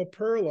personal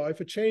prayer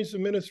life. It changed the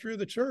ministry of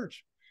the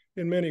church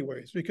in many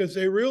ways, because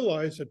they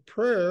realized that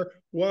prayer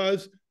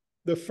was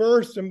the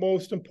first and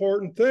most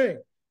important thing.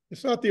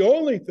 It's not the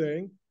only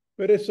thing,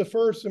 but it's the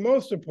first and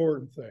most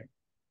important thing.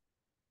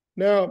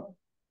 Now,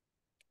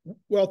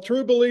 while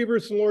true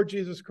believers in Lord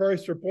Jesus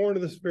Christ are born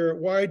of the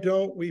Spirit, why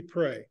don't we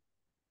pray?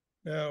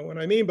 Now, what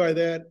I mean by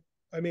that,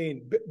 I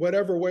mean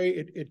whatever way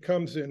it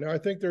comes in. Now, I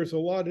think there's a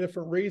lot of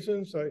different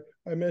reasons.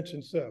 I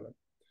mentioned 7.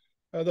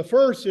 The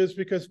first is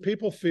because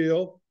people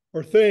feel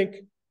or think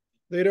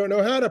they don't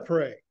know how to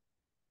pray.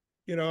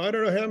 I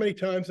don't know how many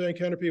times I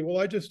encounter people,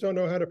 well, I just don't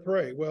know how to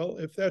pray. Well,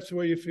 if that's the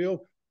way you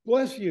feel,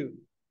 bless you,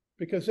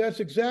 because that's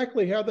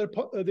exactly how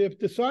the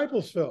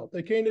disciples felt.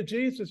 They came to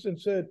Jesus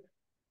and said,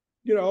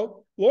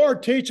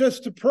 Lord, teach us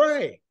to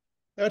pray.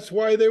 That's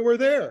why they were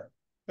there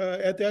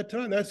at that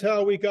time. That's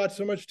how we got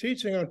so much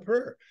teaching on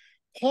prayer.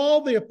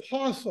 Paul the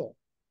apostle,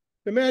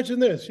 imagine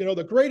this,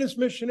 the greatest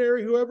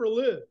missionary who ever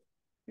lived,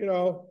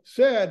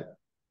 said,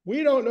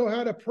 we don't know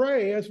how to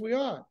pray as we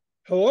ought.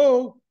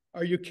 Hello,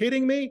 are you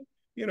kidding me?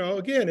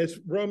 Again, it's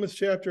Romans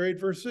chapter 8,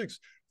 verse 6.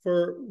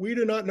 For we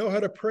do not know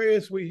how to pray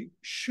as we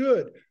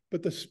should,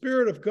 but the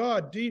Spirit of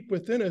God deep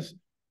within us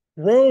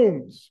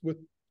groans with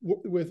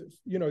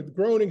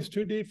groanings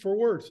too deep for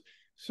words.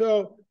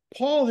 So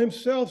Paul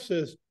himself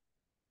says,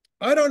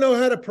 I don't know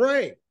how to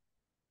pray.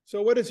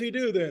 So what does he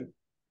do then?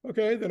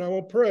 Okay, then I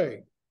won't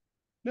pray.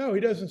 No,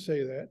 he doesn't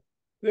say that.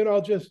 Then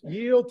I'll just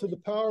yield to the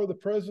power of the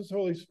presence of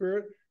the Holy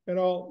Spirit, and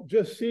I'll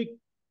just seek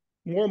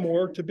more and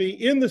more to be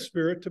in the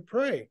Spirit to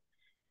pray.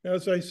 Now,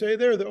 as I say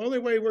there, the only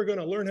way we're going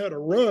to learn how to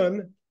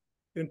run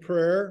in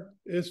prayer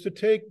is to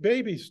take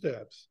baby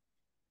steps.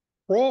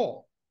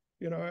 Crawl.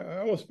 I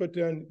almost put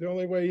down the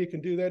only way you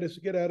can do that is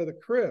to get out of the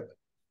crib.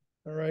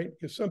 All right.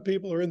 Because some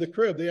people are in the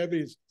crib. They have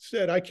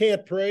said, I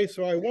can't pray,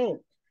 so I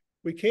won't.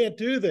 We can't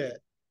do that.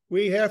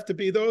 We have to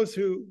be those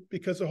who,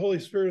 because the Holy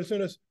Spirit is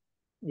in us,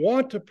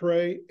 want to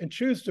pray and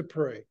choose to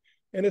pray.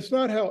 And it's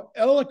not how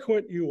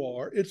eloquent you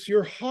are, it's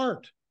your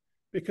heart,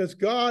 because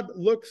God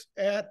looks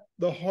at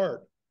the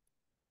heart.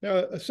 Now,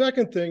 a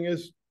second thing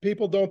is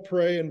people don't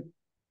pray, and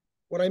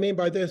what I mean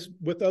by this,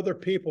 with other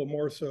people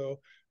more so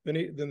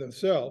than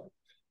themselves,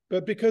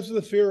 but because of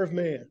the fear of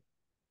man.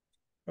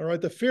 All right,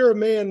 the fear of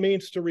man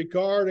means to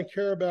regard and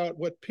care about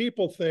what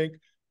people think,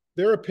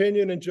 their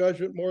opinion and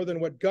judgment more than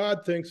what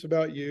God thinks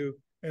about you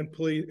and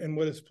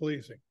what is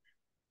pleasing.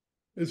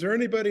 Is there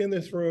anybody in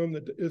this room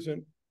that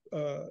isn't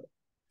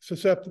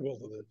susceptible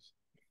to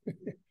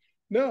this?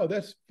 No,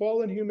 that's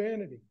fallen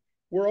humanity.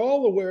 We're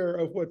all aware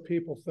of what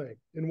people think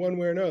in one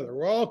way or another.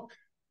 We're all,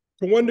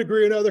 to one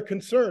degree or another,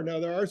 concerned. Now,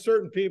 there are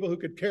certain people who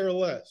could care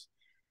less.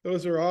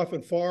 Those are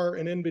often far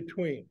and in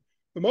between.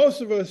 But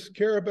most of us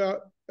care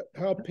about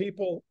how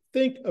people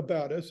think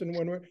about us in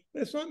one way.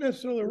 And it's not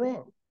necessarily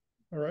wrong.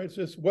 All right. It's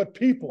just what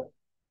people,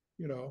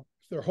 if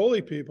they're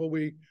holy people,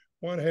 we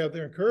want to have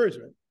their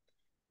encouragement.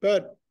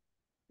 But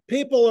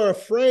people are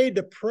afraid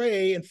to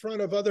pray in front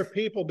of other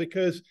people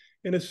because,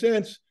 in a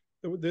sense,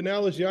 the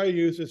analogy I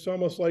use is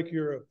almost like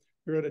you're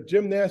at a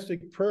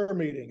gymnastic prayer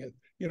meeting and,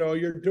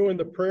 you're doing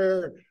the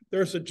prayer.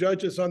 There's the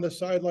judges on the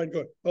sideline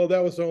going, oh,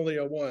 that was only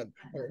a 1.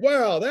 Or,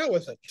 wow, that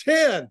was a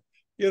 10,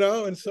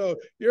 and so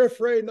you're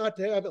afraid not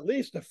to have at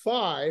least a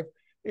 5.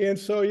 And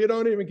so you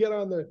don't even get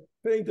on the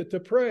thing to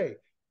pray.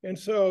 And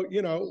so,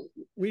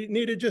 we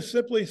need to just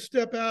simply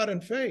step out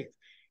in faith.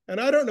 And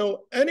I don't know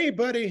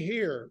anybody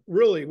here,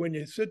 really, when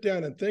you sit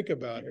down and think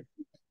about it,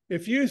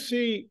 if you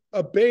see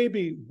a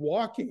baby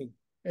walking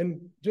and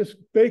just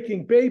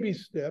making baby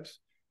steps,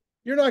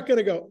 you're not going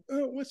to go,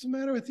 oh, what's the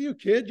matter with you,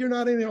 kid? You're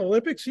not in the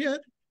Olympics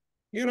yet?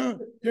 You're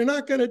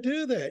not going to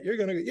do that. You're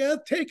going to go, yeah,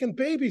 taking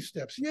baby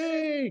steps.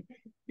 Yay.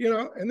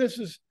 And this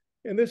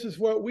is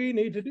what we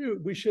need to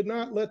do. We should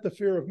not let the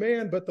fear of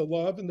man, but the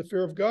love and the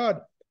fear of God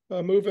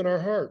move in our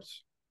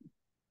hearts.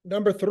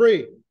 Number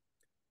 3,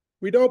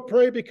 we don't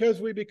pray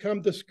because we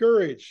become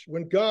discouraged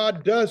when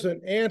God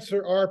doesn't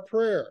answer our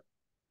prayer.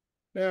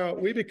 Now,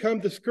 we become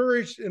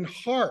discouraged in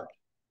heart,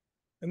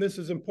 and this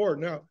is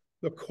important. Now,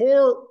 the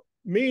core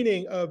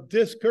meaning of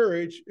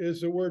discouraged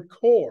is the word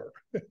core,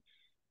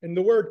 and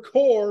the word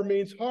core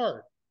means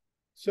heart.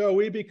 So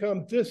we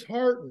become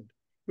disheartened.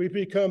 We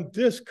become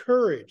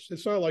discouraged.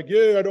 It's not like,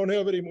 yeah, I don't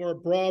have any more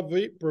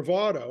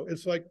bravado.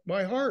 It's like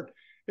my heart.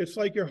 It's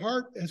like your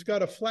heart has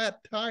got a flat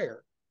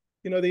tire.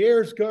 The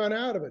air's gone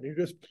out of it. You're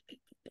just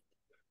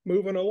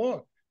moving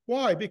along.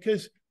 Why?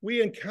 Because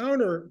we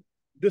encounter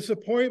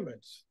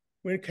disappointments.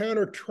 We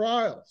encounter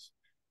trials,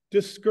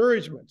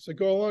 discouragements that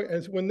go along.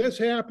 And when this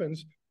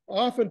happens,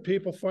 often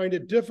people find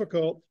it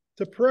difficult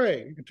to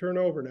pray. You can turn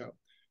over now.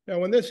 Now,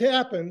 when this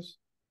happens,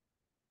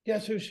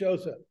 guess who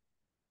shows up?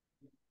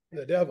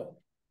 The devil.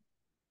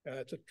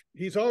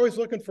 He's always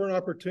looking for an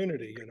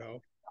opportunity,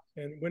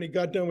 And when he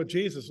got done with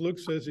Jesus, Luke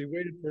says he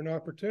waited for an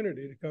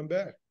opportunity to come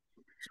back.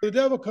 So the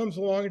devil comes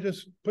along and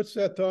just puts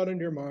that thought in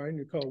your mind.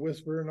 You call it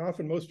whisper. And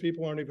often most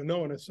people aren't even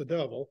knowing it's the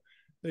devil.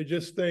 They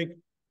just think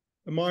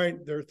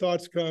their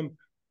thoughts come,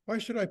 why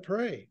should I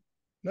pray?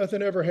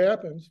 Nothing ever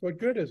happens. What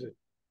good is it?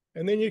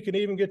 And then you can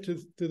even get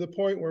to the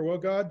point where, well,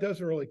 God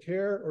doesn't really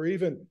care, or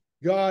even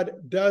God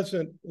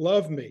doesn't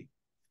love me.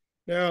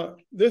 Now,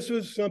 this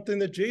was something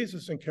that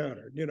Jesus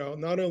encountered,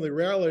 not only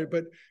reality,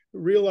 but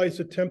realized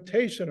the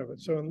temptation of it.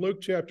 So in Luke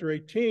chapter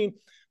 18,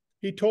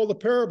 he told a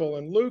parable,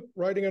 and Luke,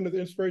 writing under the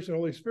inspiration of the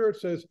Holy Spirit,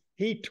 says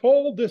he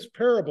told this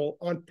parable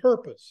on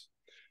purpose.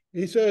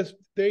 He says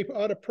they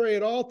ought to pray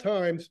at all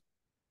times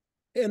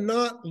and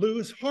not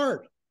lose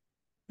heart.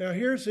 Now,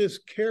 here's his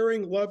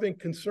caring, loving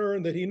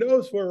concern that he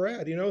knows where we're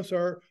at. He knows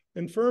our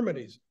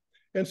infirmities.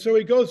 And so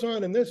he goes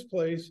on in this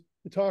place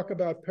to talk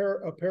about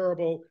a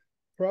parable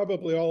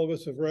probably all of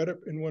us have read it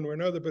in one way or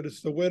another, but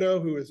it's the widow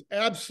who is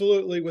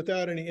absolutely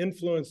without any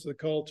influence of the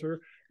culture,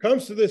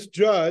 comes to this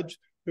judge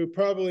who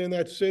probably in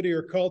that city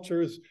or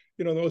culture is,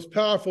 the most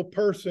powerful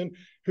person,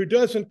 who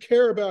doesn't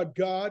care about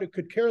God, who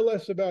could care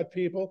less about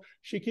people.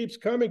 She keeps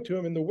coming to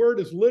him, and the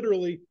word is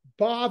literally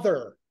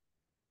bother.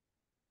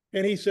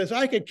 And he says,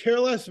 I could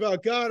care less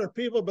about God or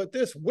people, but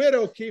this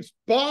widow keeps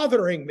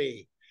bothering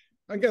me.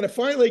 I'm going to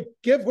finally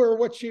give her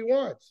what she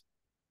wants.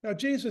 Now,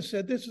 Jesus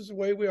said, this is the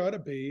way we ought to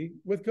be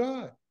with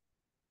God.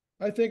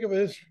 I think of it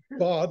as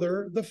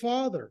bother the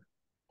Father.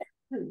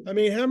 I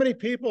mean, how many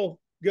people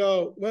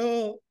go,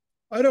 well,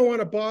 I don't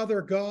want to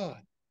bother God.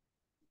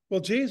 Well,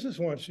 Jesus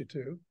wants you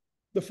to.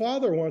 The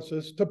Father wants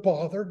us to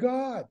bother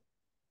God,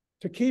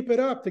 to keep it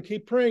up, to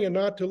keep praying and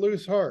not to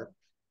lose heart.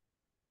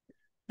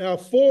 Now,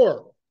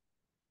 4,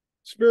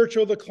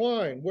 spiritual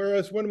decline.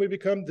 Whereas when we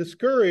become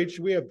discouraged,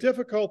 we have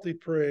difficulty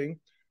praying.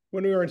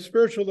 When we are in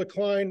spiritual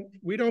decline,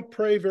 we don't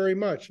pray very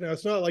much. Now,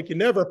 it's not like you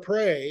never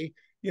pray,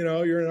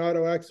 you're in an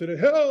auto accident,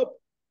 help,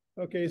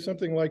 okay,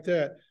 something like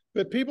that.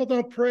 But people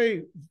don't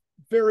pray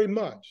very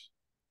much.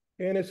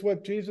 And it's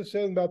what Jesus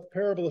said about the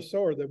parable of the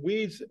sower, the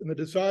weeds and the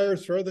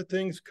desires for other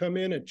things come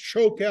in and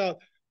choke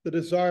out the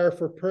desire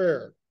for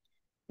prayer.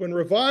 When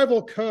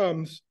revival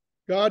comes,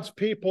 God's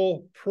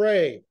people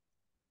pray.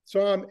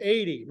 Psalm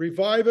 80,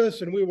 revive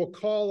us and we will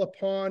call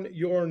upon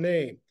your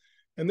name.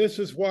 And this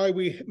is why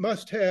we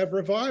must have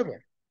revival,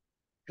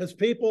 because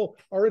people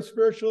are in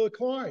spiritual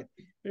decline.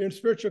 They're in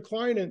spiritual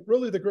decline, and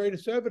really the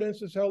greatest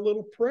evidence is how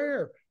little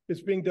prayer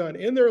is being done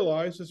in their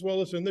lives as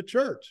well as in the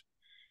church.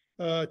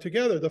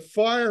 Together, the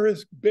fire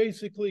has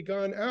basically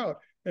gone out.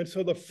 And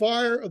so the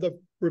fire of the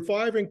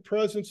reviving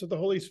presence of the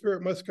Holy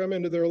Spirit must come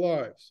into their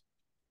lives.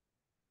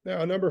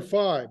 Now, number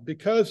 5,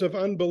 because of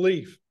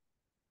unbelief.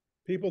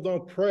 People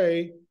don't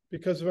pray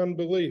because of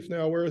unbelief.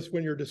 Now, whereas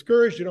when you're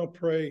discouraged, you don't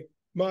pray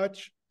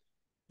much.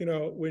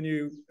 When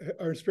you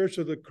are in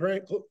spiritual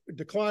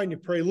decline, you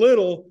pray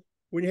little.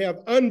 When you have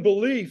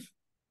unbelief,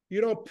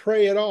 you don't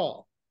pray at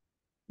all.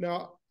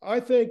 Now,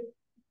 I think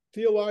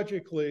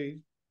theologically,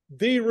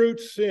 the root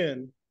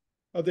sin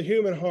of the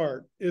human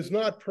heart is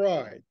not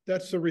pride.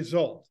 That's the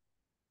result.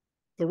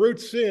 The root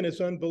sin is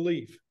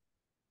unbelief.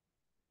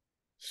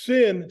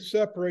 Sin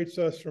separates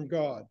us from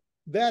God.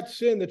 That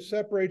sin that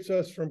separates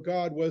us from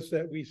God was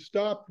that we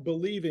stopped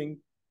believing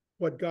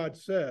what God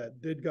said,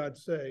 did God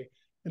say,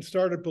 and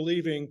started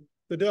believing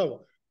the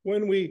devil.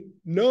 When we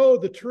know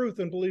the truth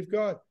and believe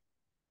God,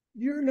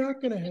 you're not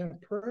going to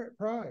have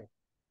pride.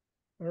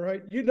 All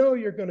right.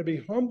 You're going to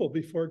be humble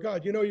before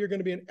God. You're going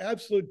to be in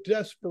absolute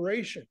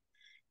desperation.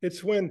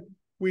 It's when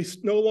we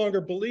no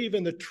longer believe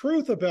in the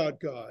truth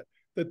about God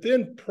that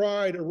then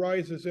pride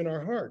arises in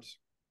our hearts.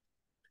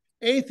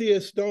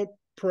 Atheists don't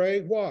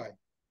pray. Why?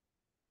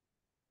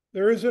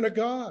 There isn't a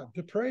God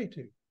to pray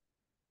to.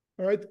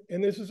 All right.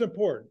 And this is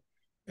important.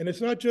 And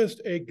it's not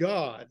just a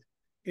God,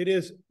 it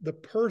is the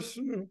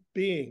personal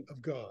being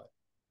of God.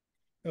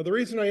 Now, the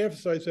reason I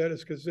emphasize that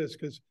is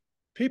because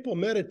people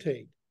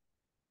meditate.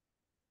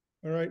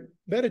 All right.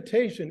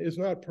 Meditation is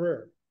not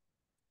prayer.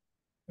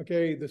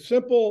 Okay. The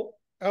simple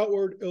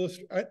outward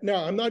illustration.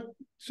 Now, I'm not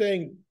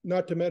saying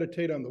not to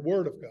meditate on the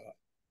word of God.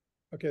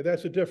 Okay.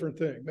 That's a different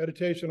thing.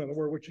 Meditation on the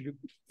word, which you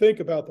think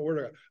about the word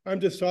of God. I'm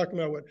just talking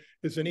about what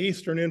is an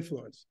Eastern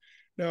influence.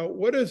 Now,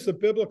 what is the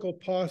biblical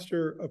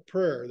posture of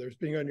prayer? There's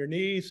being on your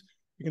knees.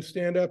 You can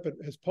stand up,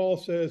 as Paul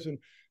says in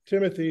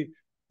Timothy,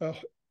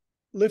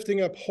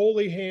 lifting up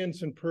holy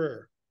hands in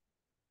prayer.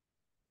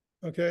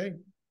 Okay.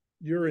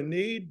 You're in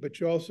need, but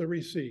you also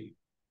receive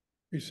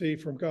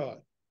from God.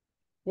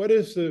 What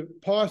is the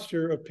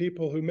posture of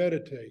people who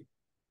meditate?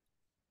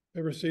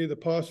 Ever see the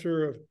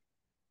posture of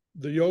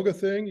the yoga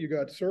thing? You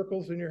got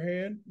circles in your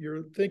hand.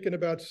 You're thinking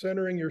about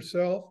centering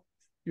yourself.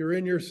 You're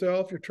in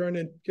yourself. You're trying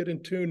to get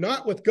in tune,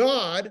 not with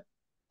God,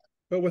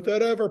 but with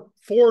whatever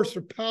force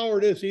or power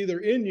it is either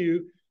in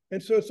you.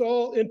 And so it's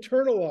all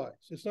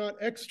internalized. It's not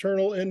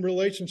external in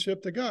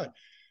relationship to God.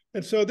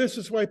 And so this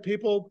is why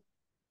people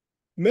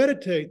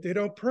meditate. They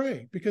don't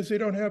pray because they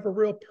don't have a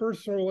real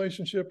personal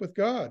relationship with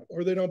God,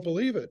 or they don't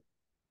believe it.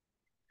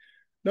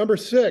 Number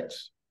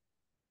 6,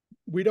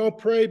 we don't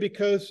pray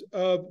because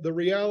of the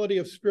reality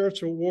of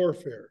spiritual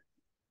warfare.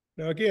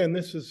 Now, again,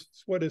 this is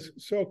what is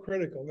so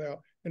critical. Now,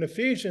 in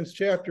Ephesians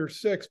chapter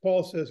 6,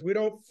 Paul says, we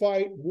don't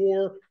fight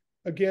war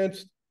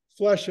against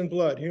flesh and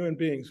blood, human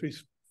beings. We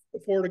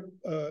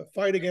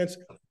fight against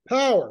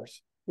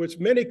powers, which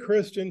many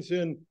Christians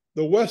in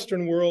the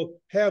Western world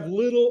have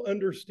little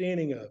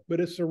understanding of.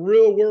 But it's a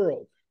real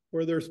world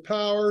where there's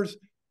powers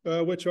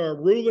which are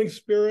ruling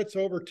spirits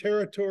over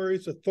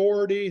territories,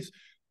 authorities,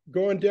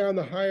 going down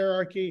the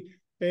hierarchy.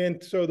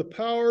 And so the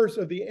powers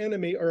of the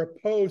enemy are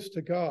opposed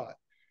to God.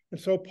 And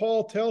so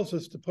Paul tells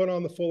us to put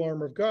on the full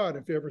armor of God.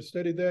 If you ever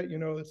studied that,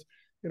 it's,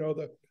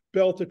 the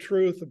belt of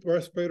truth, the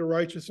breastplate of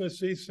righteousness,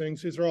 these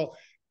things, these are all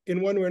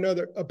in one way or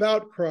another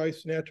about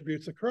Christ and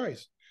attributes of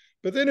Christ.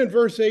 But then in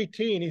verse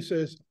 18, he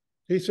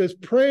says,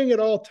 praying at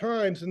all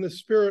times in the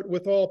Spirit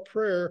with all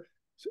prayer,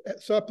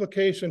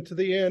 supplication to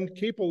the end,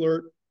 keep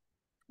alert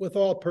with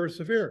all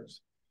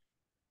perseverance.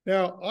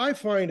 Now, I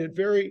find it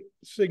very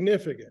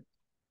significant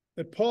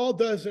that Paul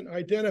doesn't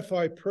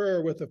identify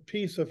prayer with a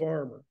piece of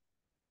armor.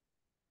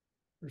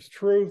 There's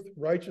truth,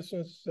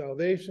 righteousness,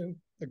 salvation,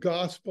 the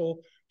gospel,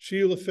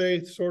 shield of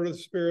faith, sword of the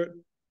Spirit,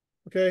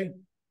 okay?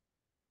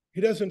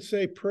 He doesn't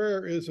say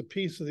prayer is a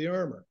piece of the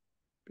armor,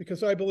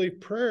 because I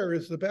believe prayer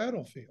is the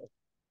battlefield.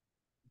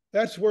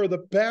 That's where the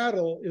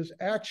battle is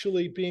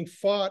actually being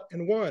fought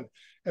and won.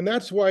 And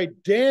that's why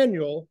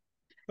Daniel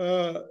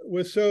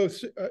was so,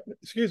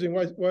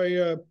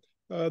 the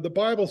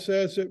Bible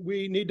says that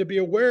we need to be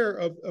aware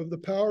of the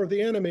power of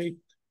the enemy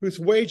who's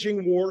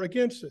waging war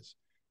against us.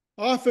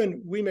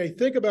 Often we may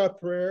think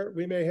about prayer,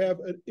 we may have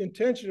an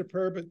intention of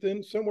prayer, but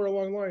then somewhere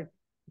along the line,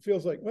 it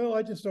feels like, well,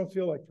 I just don't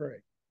feel like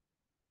praying.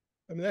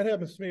 I mean, that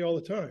happens to me all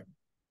the time.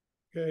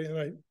 Okay, and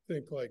I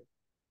think like,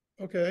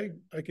 okay,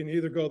 I can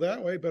either go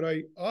that way, but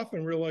I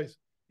often realize,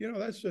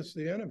 that's just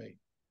the enemy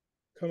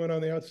coming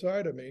on the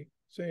outside of me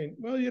saying,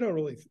 well, you don't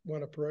really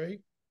want to pray.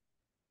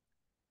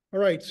 All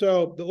right,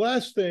 so the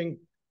last thing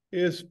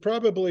is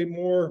probably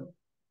more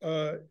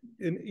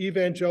in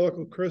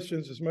evangelical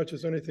Christians as much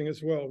as anything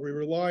as well. We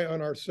rely on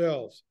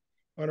ourselves,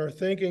 on our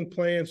thinking,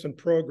 plans, and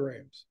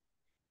programs.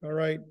 All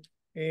right,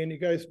 and you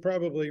guys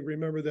probably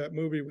remember that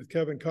movie with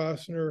Kevin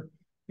Costner,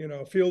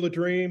 Field of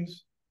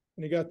Dreams,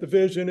 and you got the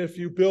vision, if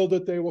you build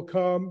it, they will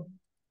come.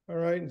 All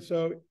right, and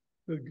so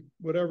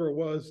whatever it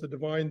was, the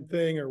divine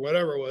thing or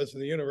whatever it was in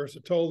the universe,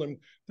 it told him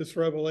this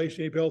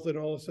revelation, he built it, and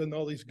all of a sudden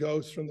all these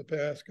ghosts from the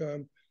past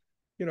come.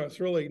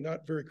 It's really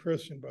not very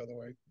Christian, by the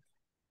way.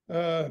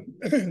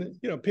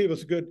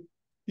 People's good,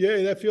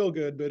 yay, that feel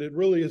good, but it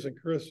really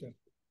isn't Christian.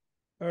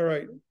 All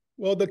right,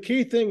 well, the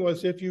key thing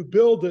was, if you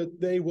build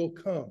it, they will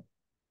come.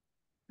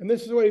 And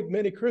this is the way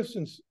many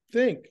Christians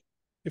think.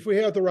 If we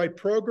have the right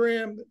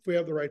program, if we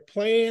have the right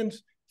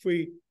plans, if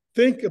we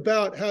think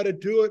about how to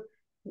do it,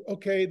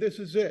 okay, this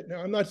is it.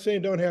 Now, I'm not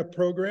saying don't have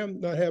program,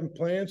 not having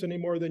plans any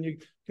more than you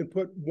can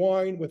put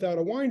wine without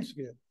a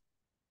wineskin.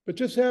 But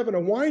just having a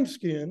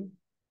wineskin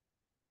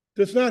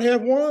does not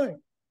have wine.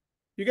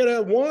 You got to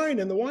have wine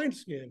in the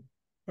wineskin,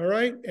 all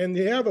right? And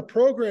you have a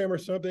program or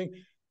something,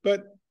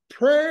 but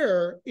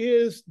prayer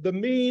is the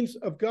means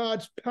of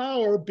God's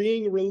power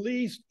being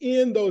released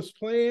in those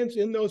plans,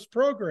 in those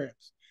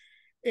programs.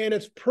 And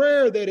it's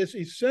prayer that is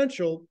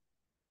essential.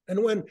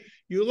 And when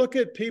you look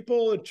at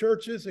people in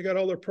churches, they got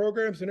all their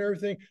programs and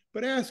everything,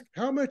 but ask,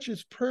 how much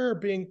is prayer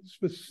being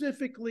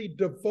specifically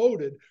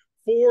devoted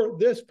for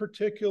this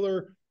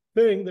particular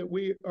thing that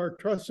we are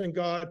trusting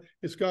God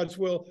is God's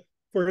will,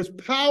 for his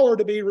power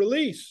to be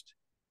released?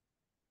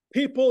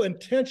 People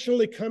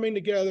intentionally coming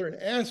together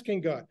and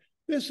asking God.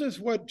 This is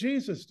what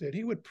Jesus did.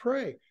 He would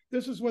pray.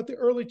 This is what the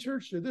early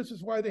church did. This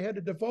is why they had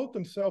to devote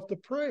themselves to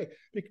pray,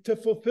 to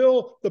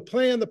fulfill the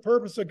plan, the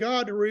purpose of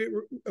God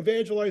to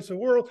evangelize the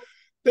world.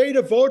 They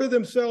devoted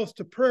themselves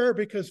to prayer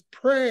because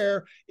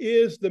prayer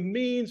is the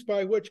means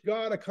by which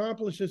God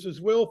accomplishes his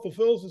will,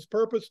 fulfills his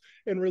purpose,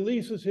 and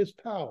releases his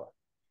power.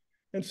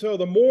 And so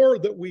the more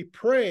that we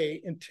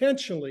pray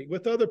intentionally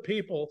with other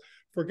people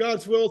for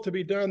God's will to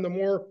be done, the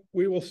more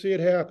we will see it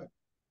happen.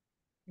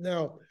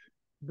 Now,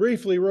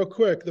 briefly, real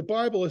quick, the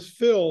Bible is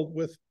filled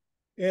with,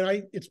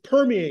 it's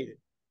permeated,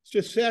 it's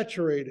just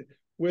saturated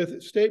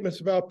with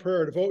statements about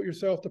prayer. Devote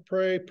yourself to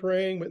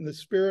praying in the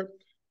Spirit.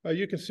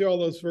 You can see all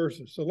those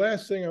verses. The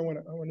last thing I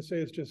want to say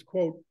is just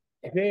quote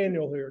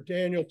Daniel here,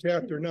 Daniel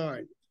chapter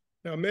 9.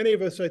 Now, many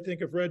of us, I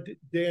think, have read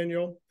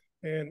Daniel,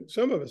 and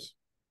some of us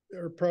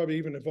are probably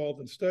even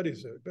involved in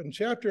studies of it. But in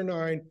chapter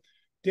 9,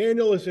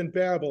 Daniel is in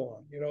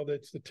Babylon.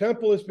 The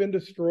temple has been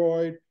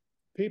destroyed.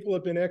 People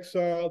have been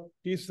exiled.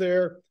 He's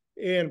there,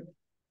 and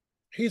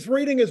he's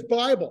reading his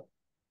Bible.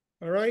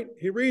 All right.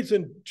 He reads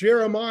in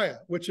Jeremiah,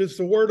 which is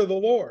the word of the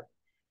Lord.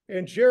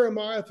 And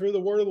Jeremiah, through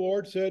the word of the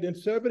Lord, said, in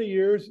 70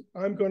 years,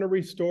 I'm going to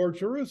restore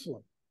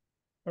Jerusalem.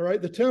 All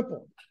right, the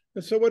temple.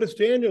 And so what does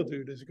Daniel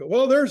do? Does he go,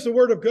 well, there's the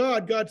word of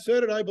God. God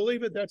said it. I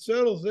believe it. That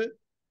settles it.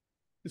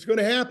 It's going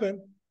to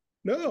happen.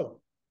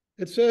 No.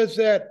 It says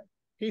that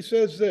he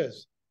says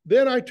this,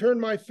 then I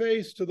turned my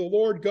face to the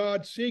Lord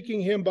God,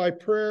 seeking him by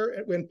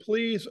prayer and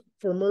pleas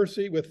for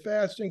mercy with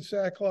fasting,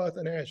 sackcloth,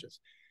 and ashes.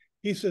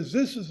 He says,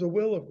 this is the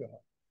will of God.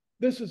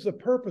 This is the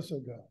purpose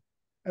of God.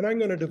 And I'm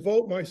going to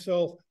devote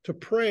myself to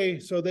pray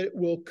so that it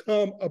will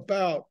come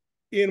about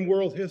in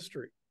world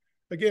history.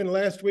 Again,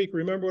 last week,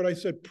 remember what I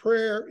said?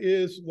 Prayer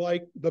is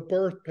like the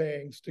birth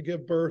pangs to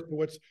give birth to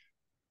what's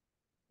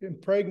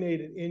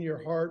impregnated in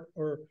your heart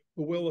or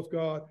the will of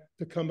God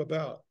to come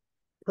about.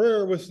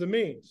 Prayer was the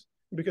means.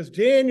 Because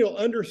Daniel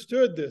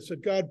understood this,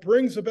 that God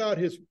brings about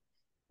his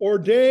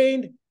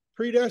ordained,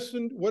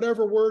 predestined,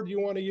 whatever word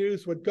you want to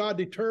use, what God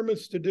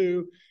determines to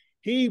do,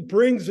 he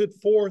brings it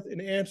forth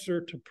in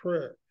answer to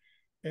prayer.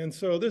 And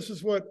so this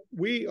is what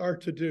we are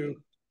to do,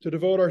 to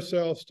devote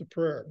ourselves to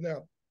prayer.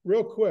 Now,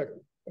 real quick,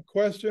 a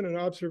question, an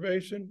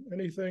observation,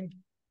 anything?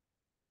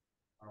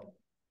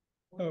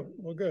 Oh,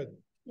 well, good.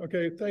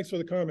 Okay, thanks for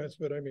the comments,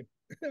 but I mean,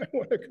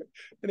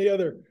 any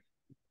other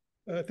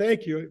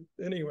Thank you.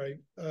 Anyway,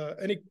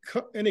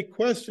 any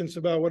questions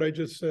about what I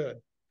just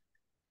said?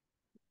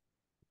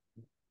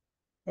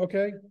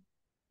 Okay,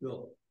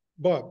 Bill.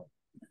 Bob,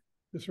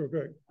 just real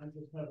quick. I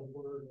just have a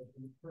word of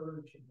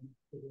encouragement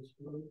to this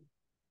group.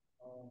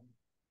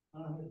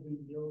 I have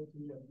been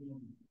guilty of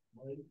being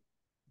late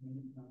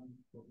many times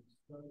for the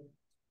study.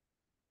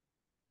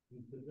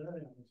 And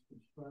today I was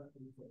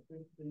distracted for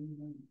 15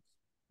 minutes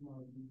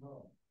while you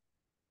talked.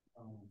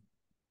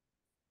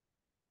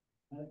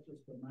 That's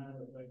just a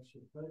matter of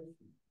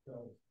exhortation,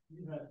 because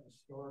you have to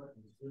start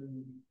and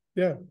Zoom.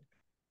 Yeah.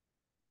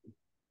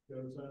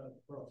 Goes out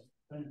across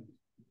the town.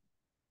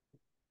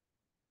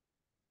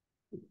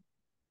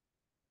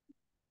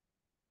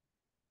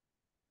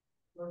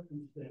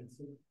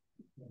 Circumstances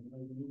and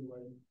maybe new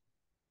ways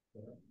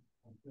that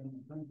I've been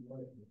thinking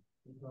lately,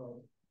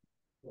 because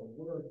the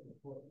word of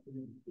what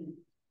being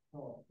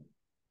taught,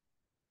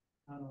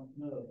 I don't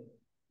know.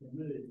 To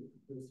me,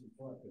 this is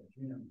like a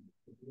gym.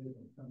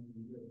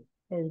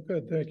 Oh,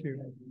 good. Thank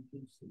you.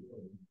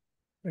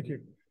 Thank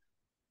you.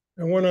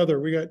 And one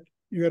other,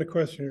 you got a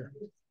question here.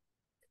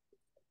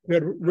 You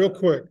got real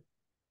quick.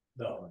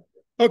 No.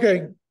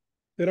 Okay.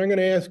 Then I'm going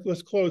to ask,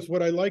 let's close.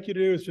 What I'd like you to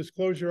do is just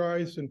close your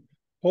eyes and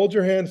hold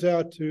your hands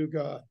out to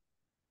God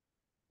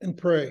and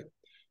pray.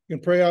 You can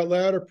pray out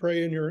loud or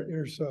pray in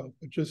yourself,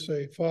 but just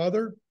say,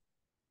 Father,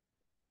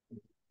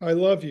 I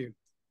love you,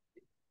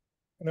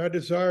 and I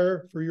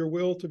desire for your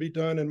will to be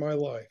done in my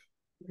life.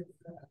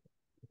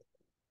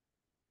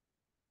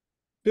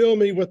 Fill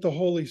me with the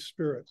Holy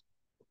Spirit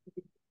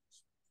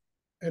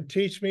and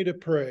teach me to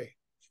pray.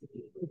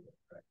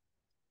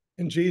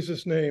 In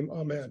Jesus' name,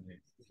 amen.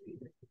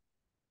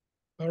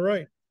 All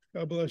right.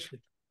 God bless you.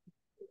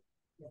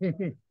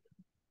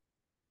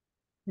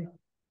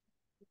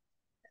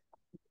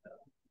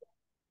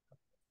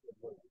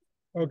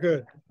 Oh,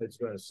 good. I was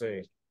going to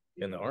say,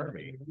 in the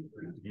Army,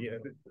 yeah.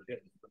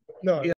 No.